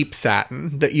like cheap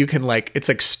satin that you can like, it's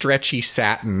like stretchy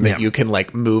satin that you can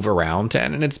like move around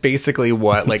in. And it's basically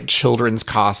what like children's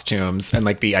costumes and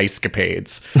like the ice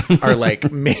capades are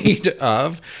like made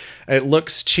of. It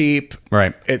looks cheap.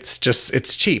 Right. It's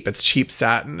cheap. It's cheap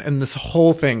satin. And this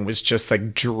whole thing was just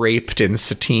like draped in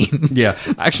sateen. Yeah.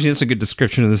 Actually, that's a good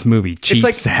description of this movie. Cheap it's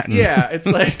like, satin. Yeah. It's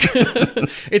like,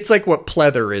 it's like what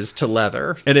pleather is to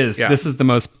leather. It is. Yeah. This is the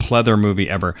most pleather movie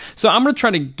ever. So I'm going to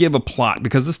try to give a plot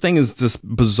because this thing is just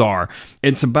bizarre.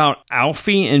 It's about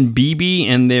Alfie and BB,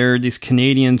 and they're these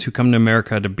Canadians who come to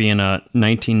America to be in a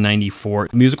 1994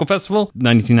 musical festival.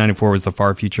 1994 was the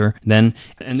far future then.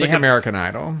 And It's like American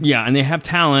Idol. Yeah, and they have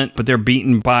talent, but they're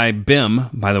beaten by BIM.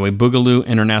 By the way, Boogaloo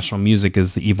International Music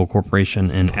is the evil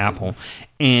corporation in Apple.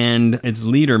 And its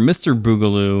leader, Mr.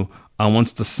 Boogaloo,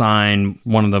 wants to sign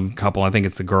one of the couple. I think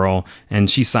it's the girl, and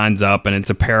she signs up, and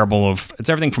it's a parable of, it's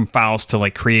everything from Faust to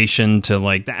like creation to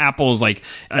like the apple is like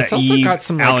it's also Eve got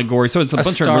some like, allegory. So it's a bunch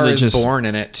of Star religious. Is Born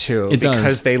in it too,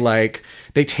 because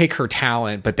they take her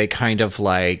talent, but they kind of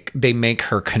like they make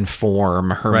her conform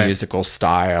her musical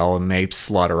style, and they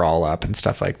slut her all up and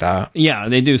stuff like that. Yeah,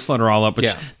 they do slut her all up,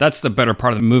 which that's the better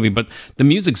part of the movie. But the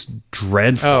music's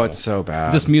dreadful. Oh, it's so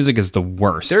bad. This music is the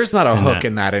worst. There's not a hook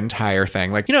in that entire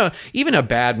thing. Like, you know, even a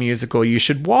bad musical, you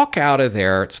should walk out of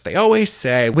there, it's what they always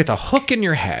say, with a hook in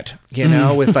your head, you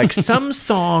know, with like some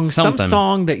song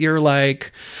that you're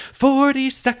like,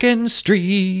 42nd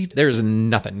Street. There's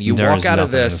nothing. You walk out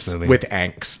of this with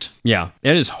angst. Yeah,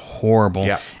 it is horrible.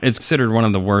 Yeah. It's considered one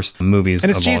of the worst movies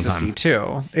And it's of all Jesus-y time.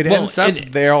 too. It Well, ends up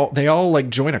they all like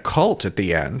join a cult at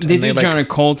the end. They And do like, join a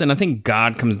cult, and I think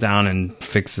God comes down and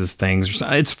fixes things. Or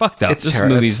something. It's fucked up. It's This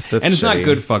terrible. movie's That's and it's not shitty.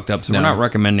 good fucked up. So we're No. not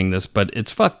recommending this, but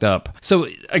it's fucked up. So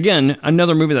again,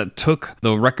 another movie that took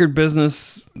the record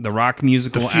business, the rock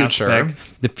musical The future. aspect,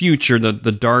 the future, the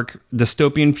dark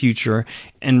dystopian future,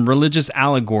 and religious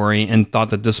allegory, and thought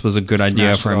that this was a good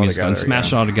idea Smashed it for a all musical, and together,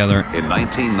 smashed yeah. it all together. In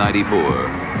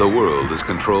 1994, the world is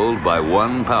controlled by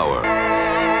one power.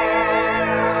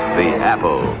 The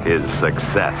Apple is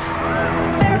success.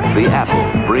 The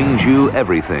Apple brings you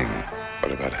everything.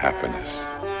 What about happiness?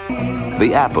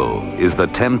 The Apple is the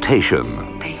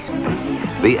temptation.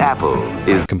 The Apple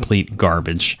is Complete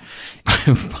garbage.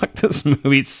 Fuck this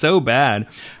movie. It's so bad.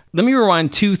 Let me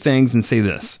rewind two things and say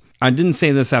this. I didn't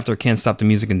say this after Can't Stop the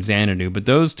Music and Xanadu, but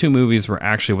those two movies were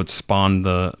actually what spawned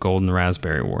the Golden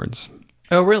Raspberry Awards.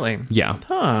 Oh, really? Yeah.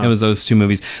 Huh. It was those two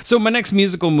movies. So my next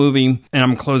musical movie, and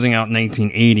I'm closing out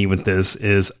 1980 with this,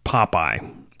 is Popeye,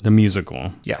 the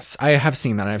musical. Yes, I have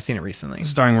seen that. I've seen it recently.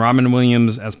 Starring Robin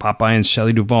Williams as Popeye and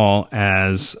Shelley Duvall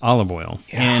as Olive Oil.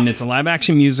 And it's a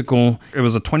live-action musical. It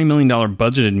was a $20 million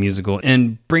budgeted musical.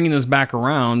 And bringing this back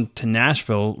around to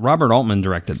Nashville, Robert Altman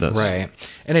directed this. Right.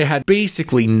 And it had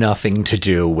basically nothing to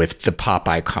do with the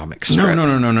Popeye comic strip.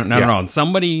 No, not Yeah. at all.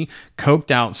 Somebody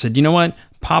coked out, said, you know what?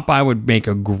 Popeye would make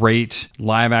a great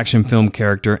live-action film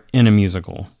character in a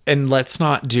musical. And let's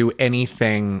not do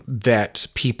anything that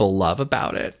people love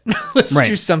about it. Let's Right.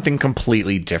 do something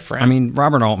completely different. I mean,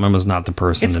 Robert Altman was not the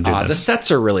person it's to do odd. The this. sets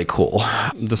are really cool.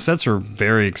 The sets are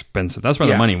very expensive. That's where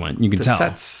the Yeah. money went. You can the tell.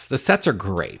 The sets are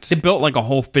great. They built like a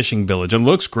whole fishing village. It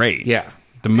looks great. Yeah.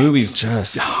 The movie's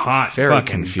Just hot, it's very fucking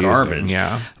confusing. garbage.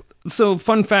 Yeah. So,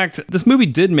 fun fact, this movie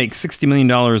did make $60 million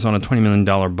on a $20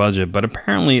 million budget, but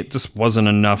apparently it just wasn't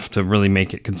enough to really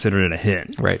make it considered a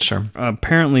hit. Right, sure.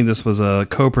 Apparently this was a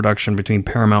co-production between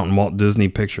Paramount and Walt Disney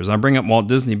Pictures. I bring up Walt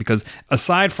Disney because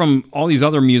aside from all these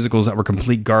other musicals that were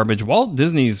complete garbage, Walt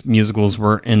Disney's musicals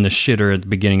were in the shitter at the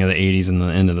beginning of the 80s and the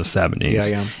end of the 70s.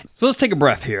 Yeah. So let's take a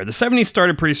breath here. The 70s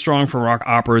started pretty strong for rock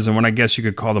operas and what I guess you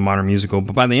could call the modern musical,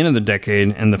 but by the end of the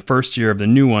decade and the first year of the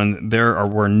new one,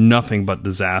 were nothing but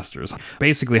disasters.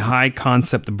 Basically high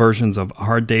concept versions of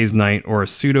Hard Day's Night or a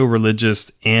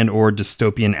pseudo-religious and or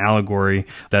dystopian allegory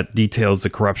that details the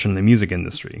corruption in the music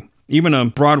industry. Even a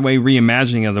Broadway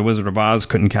reimagining of The Wizard of Oz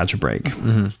couldn't catch a break.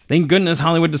 Mm-hmm. Thank goodness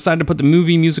Hollywood decided to put the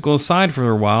movie musical aside for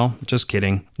a while. Just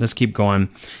kidding. Let's keep going.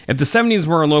 If the 70s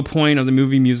were a low point of the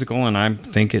movie musical, and I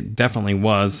think it definitely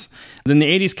was, then the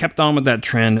 80s kept on with that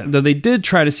trend, though they did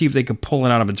try to see if they could pull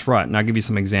it out of its rut. And I'll give you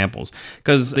some examples.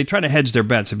 Because they try to hedge their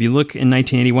bets. If you look in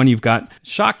 1981, you've got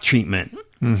Shock Treatment,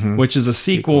 which is a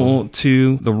sequel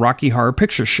to the Rocky Horror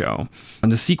Picture Show.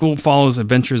 And the sequel follows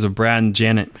adventures of Brad and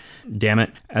Janet, damn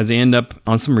it, as they end up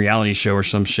on some reality show or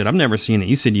some shit. I've never seen it.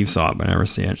 You said you saw it, but I never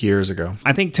see it. Years ago.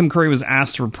 I think Tim Curry was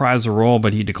asked to reprise the role,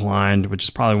 but he declined, which is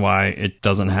probably why it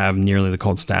doesn't have nearly the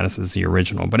cult status as the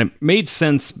original. But it made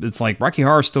sense. It's like Rocky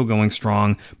Horror is still going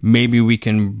strong. Maybe we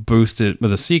can boost it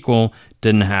with a sequel.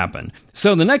 Didn't happen.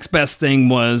 So the next best thing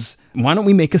was, why don't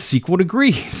we make a sequel to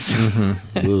Grease?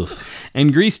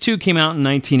 And Grease 2 came out in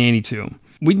 1982.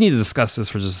 We need to discuss this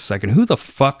for just a second. Who the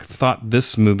fuck thought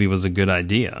this movie was a good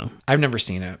idea? I've never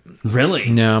seen it. Really?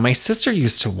 No, my sister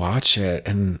used to watch it,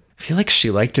 and I feel like she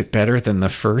liked it better than the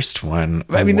first one.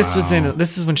 I mean, this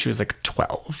is when she was like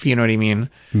 12. You know what I mean?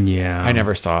 Yeah. I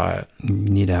never saw it.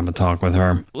 Need to have a talk with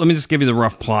her. Let me just give you the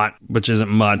rough plot, which isn't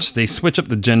much. They switch up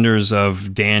the genders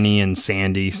of Danny and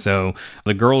Sandy. So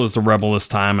the girl is the rebel this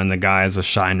time, and the guy is a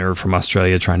shy nerd from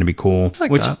Australia trying to be cool,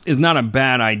 which is not a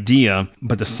bad idea,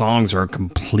 but the songs are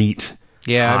complete.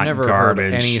 Yeah, hot I've never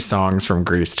garbage. heard any songs from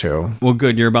Grease 2. Well,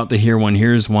 good. You're about to hear one.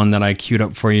 Here's one that I queued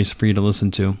up for you to listen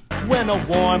to. When a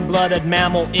warm-blooded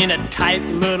mammal in a tight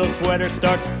little sweater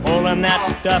starts pulling that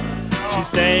stuff, she's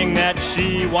saying that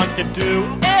she wants to do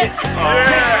it.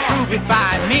 Prove it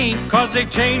by me, cause they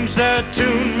change their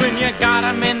tune when you got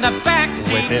 'em in the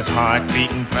backseat. With his heart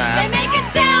beating They fast. make it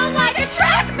sound like a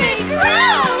track meet.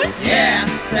 Gross! Yeah,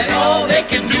 then all they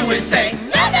can do is say,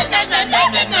 No, no, no, no, no,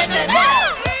 no, no, no,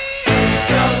 no!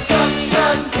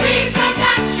 Production,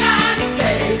 pre-production,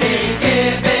 baby,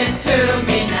 give it to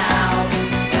me now.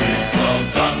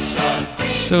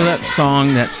 Pre-production. So that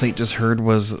song that Slate just heard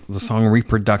was the song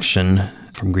Reproduction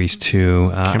from Grease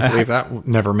 2. Can't believe that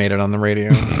never made it on the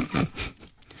radio.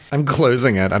 I'm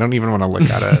closing it. I don't even want to look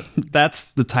at it.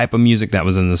 That's the type of music that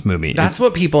was in this movie. That's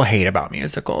what people hate about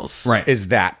musicals. Right. Is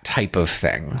that type of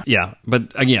thing. Yeah,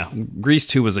 but Grease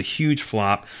 2 was a huge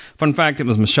flop. Fun fact, it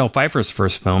was Michelle Pfeiffer's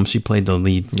first film. She played the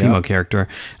lead female character.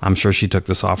 I'm sure she took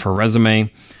this off her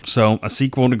resume. So a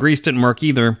sequel to Grease didn't work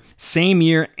either. Same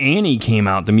year, Annie came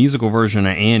out, the musical version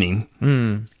of Annie.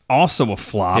 Also a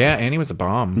flop. Yeah, Annie was a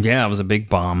bomb. Yeah, it was a big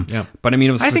bomb. Yeah. But I mean,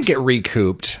 it was... I think it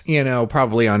recouped,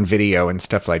 probably on video and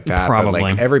stuff like that. Probably.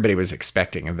 But like everybody was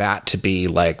expecting that to be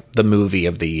like the movie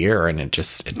of the year, and it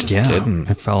just didn't.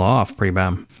 It fell off pretty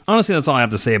bad. Honestly, that's all I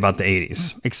have to say about the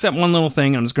 80s. Except one little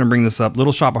thing, I'm just going to bring this up.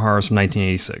 Little Shop of Horrors from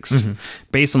 1986.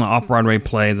 Based on the off-Broadway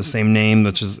play, the same name,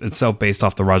 which is itself based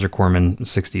off the Roger Corman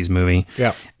 60s movie.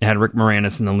 Yeah. It had Rick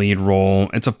Moranis in the lead role.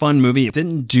 It's a fun movie. It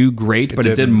didn't do great, but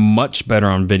it did much better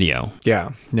on video.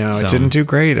 Yeah. No, it didn't do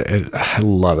great. I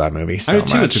love that movie so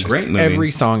much. I do too. It's a great movie.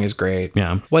 Every song is great.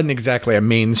 Yeah. Wasn't exactly a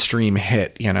mainstream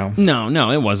hit,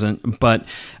 No, it wasn't. But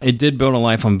it did build a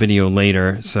life on video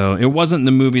later. So it wasn't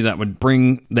the movie that would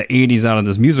bring the 80s out of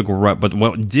this musical rut. But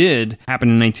what did happen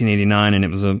in 1989, and it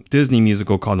was a Disney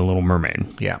musical called The Little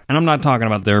Mermaid. Yeah. And I'm not talking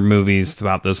about their movies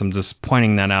about this. I'm just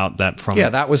pointing that out.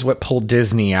 That was what pulled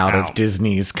Disney out of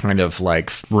Disney's kind of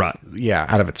like rut. Yeah,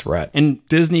 out of its rut. And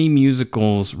Disney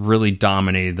musicals really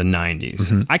dominated the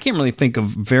 90s. I can't really think of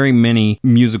very many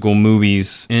musical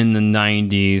movies in the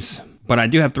 90s. But I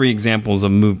do have 3 examples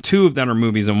of two that are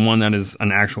movies and one that is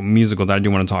an actual musical that I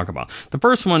do want to talk about. The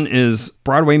first one is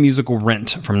Broadway musical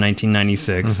Rent from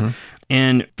 1996.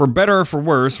 And for better or for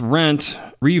worse, Rent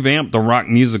revamped the rock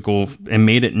musical and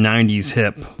made it 90s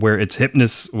hip, where its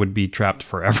hipness would be trapped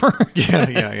forever.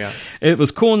 Yeah. It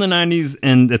was cool in the 90s,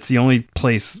 and it's the only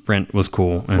place Rent was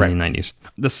cool in the 90s.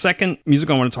 The second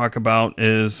musical I want to talk about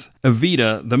is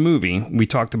Evita, the movie. We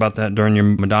talked about that during your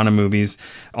Madonna movies,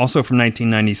 also from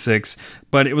 1996.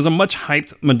 But it was a much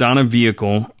hyped Madonna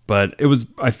vehicle, but it was,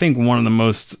 I think, one of the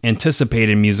most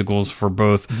anticipated musicals for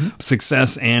both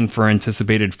success and for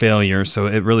anticipated failure. So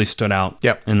it really stood out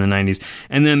in the 90s.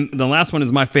 And then the last one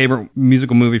is my favorite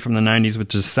musical movie from the 90s,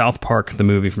 which is South Park, the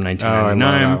movie from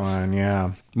 1999. Oh, I love that one,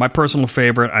 yeah. My personal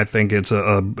favorite, I think it's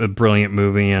a brilliant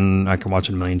movie, and I can watch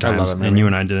it a million times. I love that movie. And you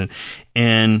and I did it.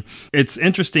 And it's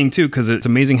interesting, too, because it's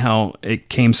amazing how it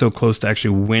came so close to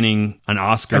actually winning an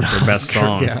Oscar for Best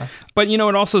Song. Yeah. But,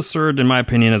 it also served, in my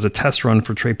opinion, as a test run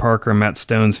for Trey Parker and Matt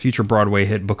Stone's future Broadway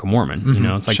hit, Book of Mormon.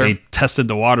 It's like they tested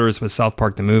the waters with South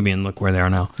Park, the movie, and look where they are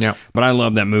now. Yeah. But I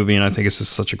love that movie, and I think it's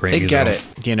just such a great musical. They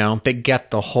get it, They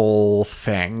get the whole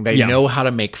thing. They know how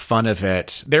to make fun of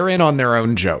it. They're in on their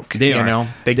own joke.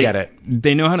 They get it.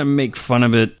 They know how to make fun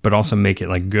of it, but also make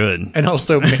it, good. And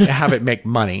also have it make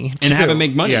money. And have it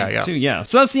make money, yeah. too, yeah.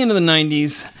 So that's the end of the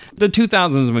 90s. The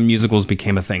 2000s is when musicals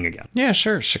became a thing again. Yeah,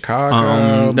 sure.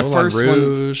 Chicago, the Moulin first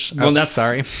Rouge. One, that's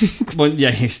sorry. Well,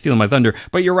 yeah, you're stealing my thunder.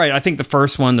 But you're right. I think the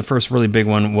first really big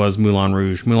one was Moulin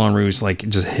Rouge. Moulin Rouge,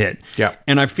 just hit. Yeah.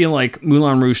 And I feel like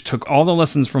Moulin Rouge took all the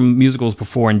lessons from musicals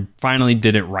before and finally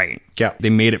did it right. Yeah. They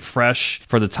made it fresh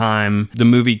for the time. The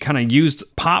movie kind of used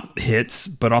pop hits,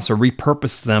 but also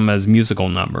repurposed them as musical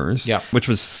numbers. Yeah. Which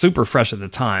was super fresh at the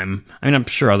time. I mean, I'm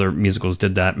sure other musicals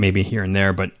did that maybe here and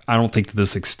there, but I don't think to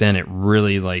this extent it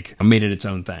really made it its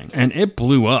own thing. And it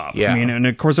blew up. Yeah. I mean, and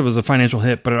of course it was a financial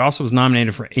hit, but it also was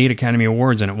nominated for 8 Academy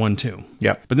Awards and it won 2.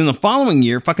 Yep. But then the following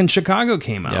year, fucking Chicago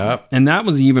came out. Yep. And that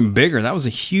was even bigger. That was a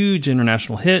huge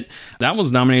international hit. That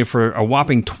was nominated for a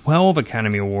whopping 12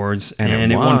 Academy Awards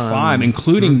and it won 5,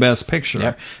 including Best Picture.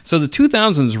 Yep. So the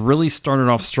 2000s really started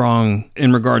off strong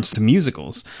in regards to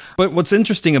musicals. But what's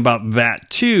interesting about that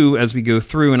too, as we go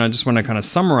through, and I just want to kind of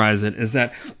summarize it, is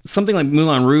that something like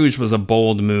Moulin Rouge was a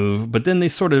bold move, but then they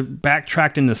sort of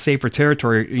backtracked into safer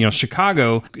territory.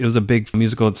 Chicago, it was a big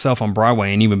musical itself on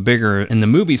Broadway and even bigger in the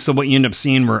movies. So what you end up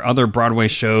seeing were other Broadway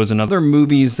shows and other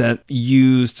movies that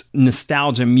used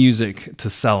nostalgia music to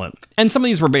sell it. And some of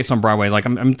these were based on Broadway. Like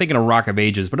I'm thinking of Rock of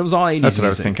Ages, but it was all 80s That's what music. I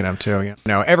was thinking of too.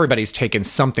 Yeah. Everybody's taken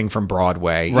something from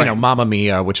Broadway. Right. Mamma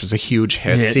Mia, which was a huge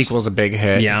hit. Sequel's a big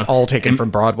hit. Yeah. All taken from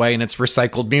Broadway, and it's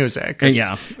recycled music. It's it's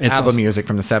ABBA also music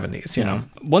from the 70s, you know.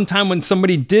 One time when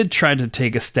somebody did try to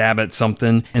take a stab at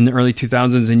something in the early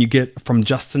 2000s, and you get From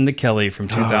Justin to Kelly from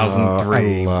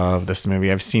 2003. I love this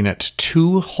movie. I've seen it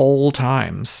 2 whole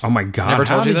times. Oh my God. Never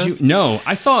told you this? No,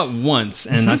 I saw it once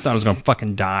and I thought I was going to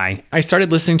fucking die. I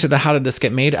started listening to the How Did This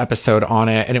Get Made episode on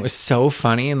it, and it was so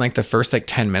funny in the first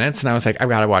 10 minutes. minutes and I was like, I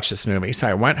gotta watch this movie. So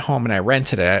I went home and I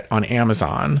rented it on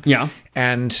Amazon. Yeah.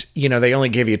 And, you know, they only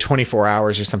give you 24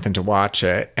 hours or something to watch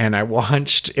it. And I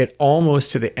watched it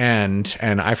almost to the end.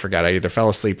 And I forgot, I either fell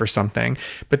asleep or something.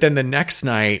 But then the next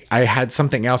night, I had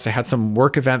something else. I had some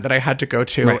work event that I had to go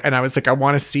to. Right. And I was like, I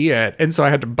want to see it. And so I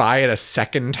had to buy it a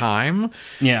second time.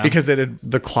 Yeah. Because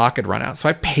the clock had run out. So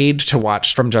I paid to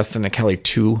watch From Justin to Kelly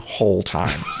 2 whole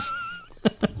times.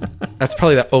 That's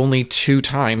probably the only 2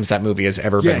 times that movie has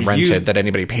ever been rented that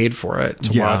anybody paid for it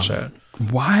to watch it.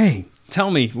 Why? Tell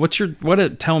me.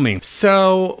 Tell me.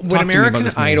 So when Talk to me about American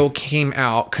this movie. Idol came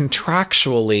out,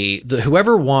 contractually,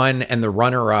 whoever won and the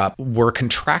runner-up were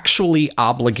contractually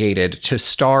obligated to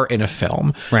star in a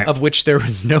film, Right. of which there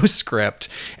was no script,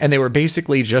 and they were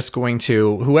basically just going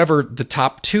to, whoever the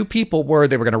top 2 people were,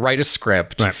 they were going to write a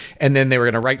script, Right. and then they were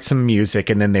going to write some music,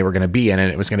 and then they were going to be in it.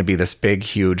 It was going to be this big,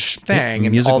 huge thing,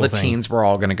 and musical all the thing. teens were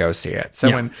all going to go see it. So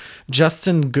Yeah. when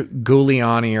Justin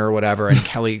Giuliani or whatever and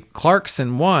Kelly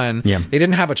Clarkson won, Yeah. they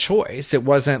didn't have a choice. It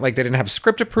wasn't like they didn't have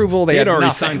script approval. They had already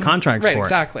nothing. signed contracts right, for it.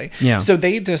 exactly. Yeah. So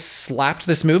they just slapped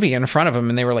this movie in front of them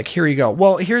and they were like, here you go.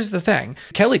 Well, here's the thing.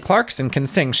 Kelly Clarkson can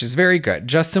sing. She's very good.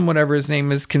 Justin, whatever his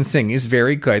name is, can sing. He's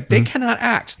very good. They cannot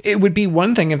act. It would be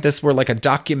one thing if this were like a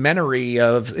documentary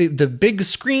of the big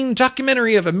screen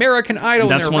documentary of American Idol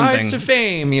That's and their one rise thing. to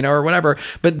fame, you know, or whatever.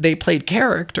 But they played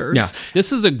characters. Yeah.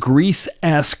 This is a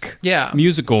Grease-esque Yeah.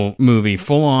 musical movie,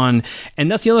 full on.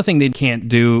 And that's the other thing they can't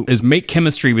do is make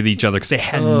chemistry with each other because they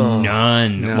had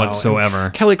none No. whatsoever.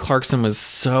 And Kelly Clarkson was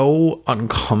so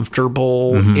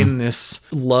uncomfortable in this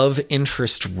love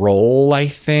interest role, I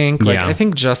think. Like, Yeah. I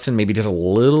think Justin maybe did a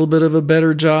little bit of a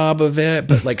better job of it,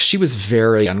 but like she was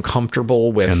very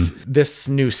uncomfortable with this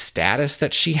new status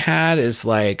that she had as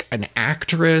like an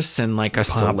actress and like a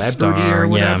celebrity star, or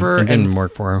whatever. Yeah, it didn't And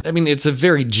work for her. I mean, it's a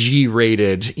very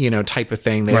G-rated, you know, type of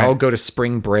thing. They Right. all go to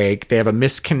spring break. They have a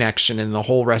misconnection, and the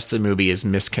whole rest of the movie is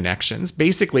misconnections.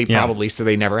 Basically, Yeah. probably so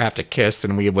they never have to kiss,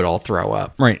 and we would all throw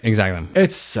up. Right, exactly.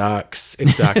 It sucks. It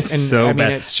sucks. It's And so I mean,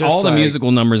 bad. it's just all the like,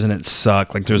 musical numbers in it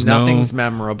suck. Like there's nothing's no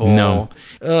memorable. No.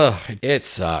 Ugh, it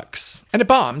sucks. And it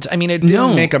bombed. I mean, it didn't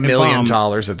No, make $1 it million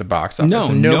bombed. at the box office. No,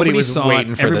 and nobody was saw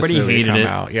waiting it. for Everybody this movie to hated come it.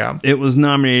 out. Yeah, It was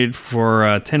nominated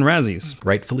for 10 Razzies.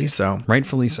 rightfully so.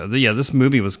 Rightfully so. Yeah, this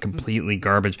movie was completely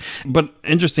garbage. But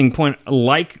interesting point,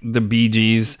 like the Bee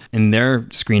Gees in their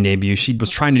screen debut, she was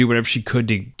trying to do whatever she could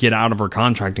to get out of her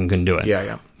contract and couldn't do it.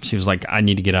 Yeah. She was like, I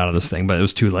need to get out of this thing, but it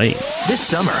was too late. This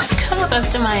summer, Come with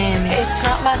us to Miami. It's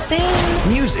not my scene.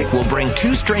 music will bring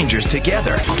 2 strangers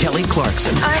together. Kelly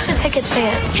Clarkson, I should take a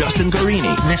chance. Justin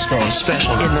Guarini. This girl is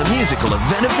special. In the musical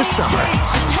event of the summer.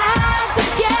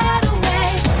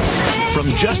 From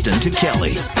Justin to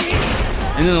Kelly.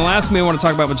 And then the last movie I want to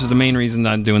talk about, which is the main reason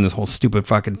I'm doing this whole stupid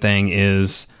fucking thing,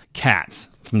 is Cats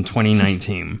from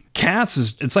 2019. Cats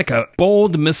it's like a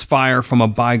bold misfire from a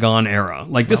bygone era.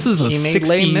 Like this is a He made 60s.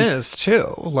 Les Mis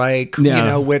too, like Yeah. you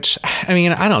know. Which I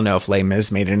mean, I don't know if Les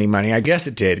Mis made any money. I guess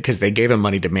it did because they gave him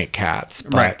money to make Cats.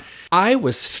 But Right. I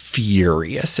was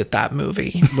furious at that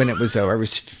movie when it was over. I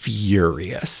was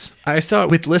furious. I saw it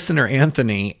with listener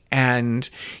Anthony, and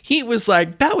he was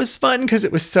like, "That was fun because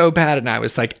it was so bad," and I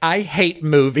was like, "I hate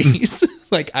movies."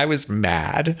 Like I was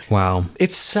mad. Wow.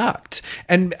 It sucked.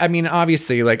 And I mean,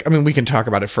 obviously, like, I mean, we can talk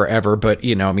about it forever, but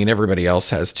you know, I mean, everybody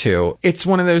else has too. It's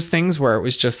one of those things where it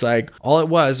was just like, all it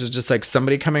was just like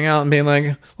somebody coming out and being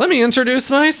like, let me introduce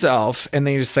myself. And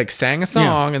they just like sang a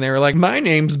song and they were like, my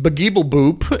name's Bageeble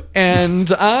Boop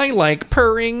and I like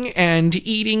purring and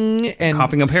eating and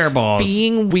Popping up hairballs.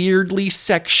 being weirdly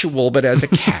sexual, but as a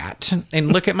cat.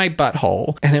 And look at my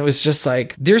butthole. And it was just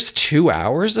like, there's 2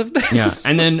 hours of this. Yeah,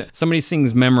 and then somebody sings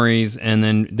Memories, and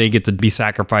then they get to be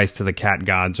sacrificed to the cat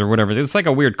gods or whatever. It's like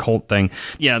a weird cult thing.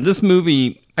 Yeah, this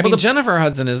movie... I mean, Jennifer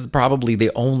Hudson is probably the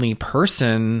only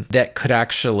person that could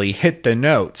actually hit the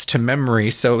notes to Memory.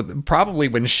 So probably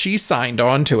when she signed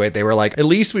on to it, they were like, at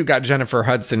least we've got Jennifer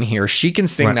Hudson here. She can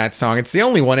sing that song. It's the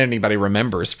only one anybody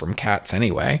remembers from Cats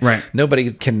anyway. Right.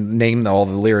 Nobody can name all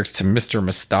the lyrics to Mr.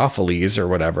 Mistopheles or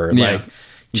whatever. Yeah. Like,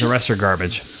 The rest are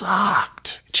garbage.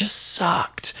 Sucked. Just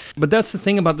sucked. But that's the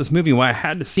thing about this movie, why I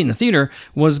had to see it in the theater,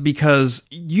 was because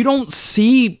you don't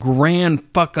see grand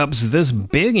fuck-ups this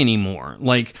big anymore.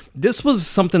 Like, this was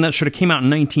something that should have came out in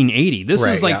 1980. This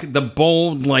is like the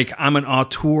bold, like, I'm an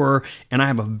auteur and I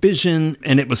have a vision,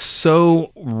 and it was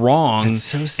so wrong. It's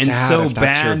so sad and so if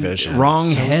that's your bad, vision.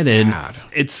 wrong-headed. So sad.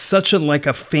 It's such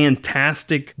a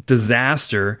fantastic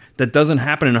disaster that doesn't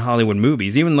happen in Hollywood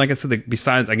movies. Even, like I said,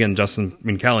 besides, again, Justin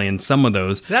and Kelly in some of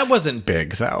those. That wasn't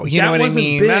big, though. You know what I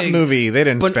mean? That movie, they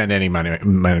didn't spend any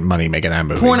money making that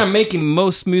movie. The point I'm making,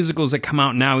 most musicals that come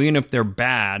out now, even if they're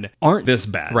bad, aren't this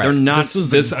bad. Right. They're not this was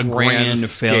this a grand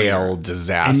scale failure.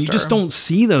 disaster. And you just don't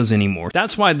see those anymore.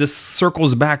 That's why this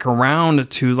circles back around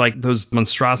to like those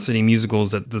monstrosity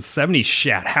musicals that the 70s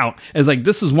shat out. It's like,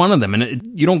 this is one of them.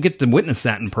 And you don't get to witness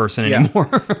that in person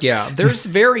anymore. Yeah. There's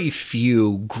very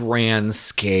few grand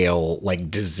scale,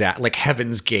 like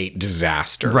Heaven's Gate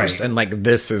disasters. Right. And like,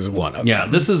 this is one of them. Yeah,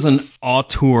 this is an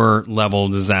auteur level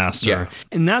disaster. Yeah.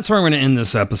 And that's where I'm going to end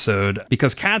this episode,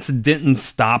 because Cats didn't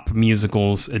stop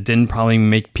musicals. It didn't probably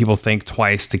make people think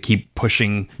twice to keep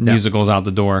pushing musicals out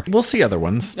the door. We'll see other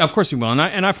ones. Of course we will.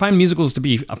 And I find musicals to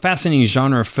be a fascinating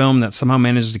genre of film that somehow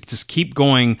manages to just keep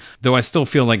going, though I still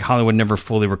feel like Hollywood never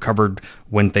fully recovered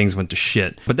when things went to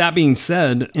shit. But that being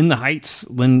said, In the Heights,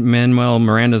 Lin-Manuel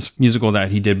Miranda's musical that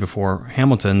he did before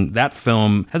Hamilton, that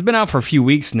film has been out for a few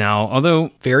weeks now,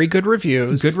 although very good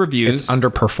reviews. Good reviews. It's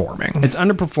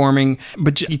underperforming.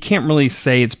 But you can't really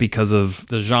say it's because of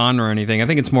the genre or anything. I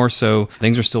think it's more so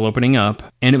things are still opening up.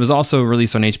 And it was also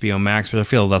released on HBO Max, but I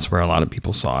feel that's where a lot of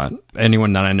people saw it.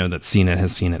 Anyone that I know that's seen it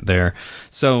has seen it there.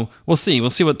 So we'll see. We'll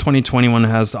see what 2021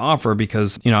 has to offer,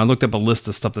 because, I looked up a list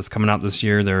of stuff that's coming out this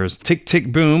year. There's Tick,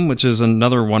 Tick, Boom, which is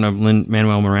another one of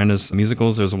Lin-Manuel Miranda's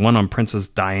musicals. There's one on Princess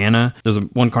Diana. There's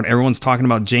one called Everyone's Talking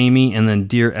About Jamie, and then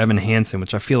Dear Evan Hansen,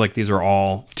 which I feel like these are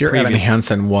all Dear Evan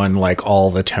Hansen won like all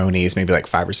the Tonys maybe like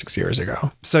 5 or 6 years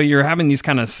ago. So you're having these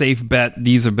kind of safe bet.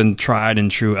 These have been tried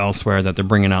and true elsewhere that they're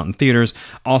bringing out in theaters.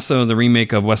 Also, the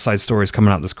remake of West Side Story is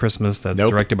coming out this Christmas. That's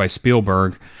directed by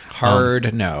Spielberg.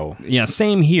 No. Yeah,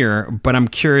 same here, but I'm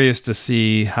curious to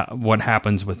see what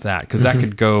happens with that, because that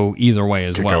could go either way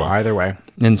as well. Could go either way.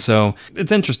 And so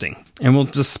it's interesting, and we'll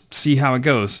just see how it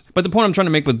goes. But the point I'm trying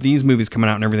to make with these movies coming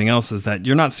out and everything else is that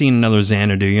you're not seeing another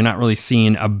Xanadu. You're not really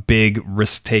seeing a big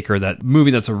risk taker, that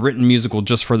movie that's a written musical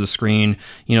just for the screen.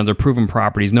 They're proven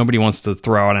properties. Nobody wants to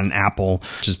throw out an apple,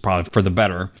 which is probably for the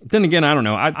better. Then again, I don't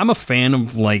know. I'm a fan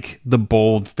of like the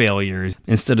bold failures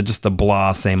instead of just the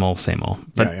blah, same old, same old.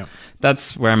 But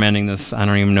that's where I'm ending this. I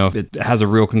don't even know if it has a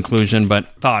real conclusion, but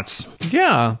thoughts?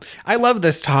 Yeah. I love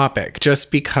this topic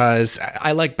just because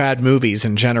I like bad movies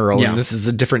in general, and this is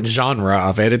a different genre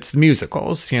of it. It's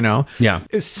musicals, Yeah.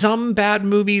 Some bad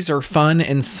movies are fun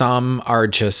and some are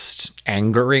just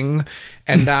angering.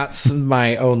 And that's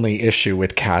my only issue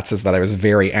with Cats, is that I was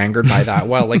very angered by that.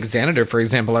 Well, like Xanadu, for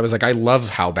example, I was like, I love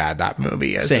how bad that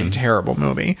movie is. Same. It's a terrible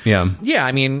movie. Yeah. Yeah,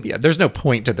 I mean, there's no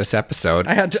point to this episode.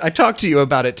 I talked to you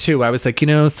about it too. I was like,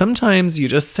 sometimes you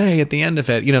just say at the end of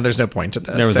it, there's no point to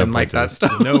this. There was no point to this.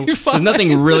 There's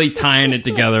nothing really tying it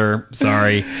together.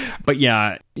 Sorry. But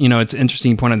yeah, it's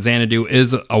interesting. Point on Xanadu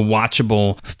is a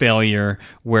watchable failure,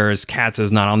 whereas Cats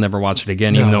is not. I'll never watch it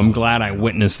again, even though I'm glad I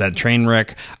witnessed that train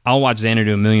wreck. I'll watch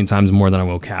Xanadu a million times more than I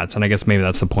will Cats, and I guess maybe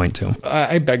that's the point too.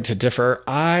 I beg to differ.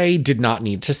 I did not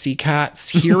need to see Cats.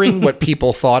 Hearing what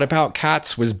people thought about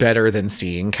Cats was better than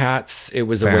seeing Cats. It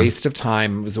was a waste of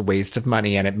time. It was a waste of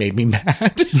money, and it made me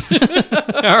mad.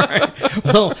 All right.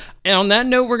 Well, and on that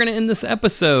note, we're going to end this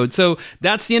episode. So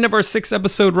that's the end of our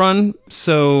 6-episode run.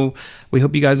 So we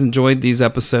hope you guys enjoyed these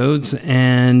episodes,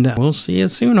 and we'll see you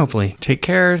soon, hopefully. Take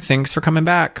care. Thanks for coming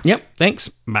back. Yep. Thanks.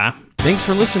 Bye. Thanks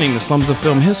for listening to Slums of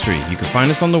Film History. You can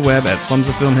find us on the web at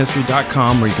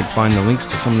slumsoffilmhistory.com, where you can find the links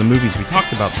to some of the movies we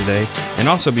talked about today. And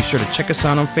also be sure to check us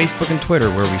out on Facebook and Twitter,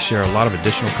 where we share a lot of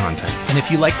additional content. And if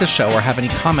you like the show or have any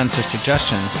comments or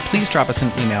suggestions, please drop us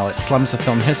an email at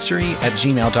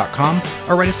slumsoffilmhistory@gmail.com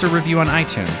or write us a review on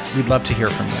iTunes. We'd love to hear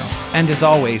from you. And as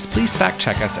always, please fact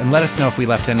check us and let us know if we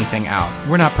left anything out.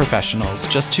 We're not professionals,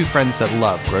 just two friends that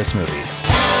love gross movies.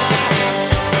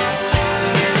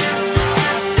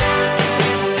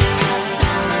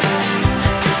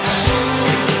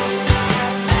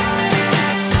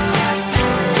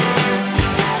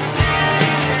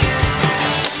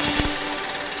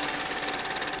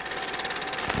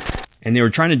 And they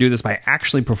were trying to do this by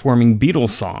actually performing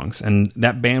Beatles songs. And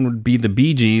that band would be the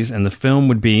Bee Gees, and the film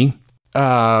would be... Hold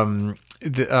on,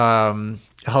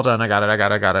 I got it.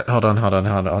 Hold on. I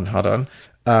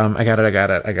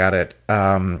got it.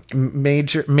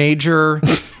 Major,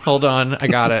 hold on, I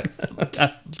got it.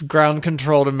 Ground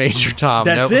Control to Major Tom.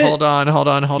 That's it. Hold on.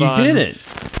 You did it.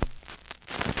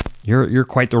 You're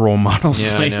quite the role model.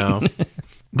 Yeah, I know.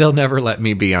 They'll never let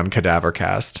me be on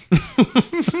Cadavercast.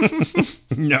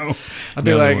 No. I'll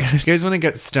be like, you guys want to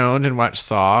get stoned and watch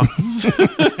Saw?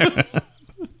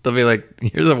 They'll be like,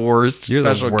 you're the worst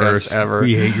special guest ever.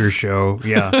 We hate your show.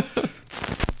 Yeah.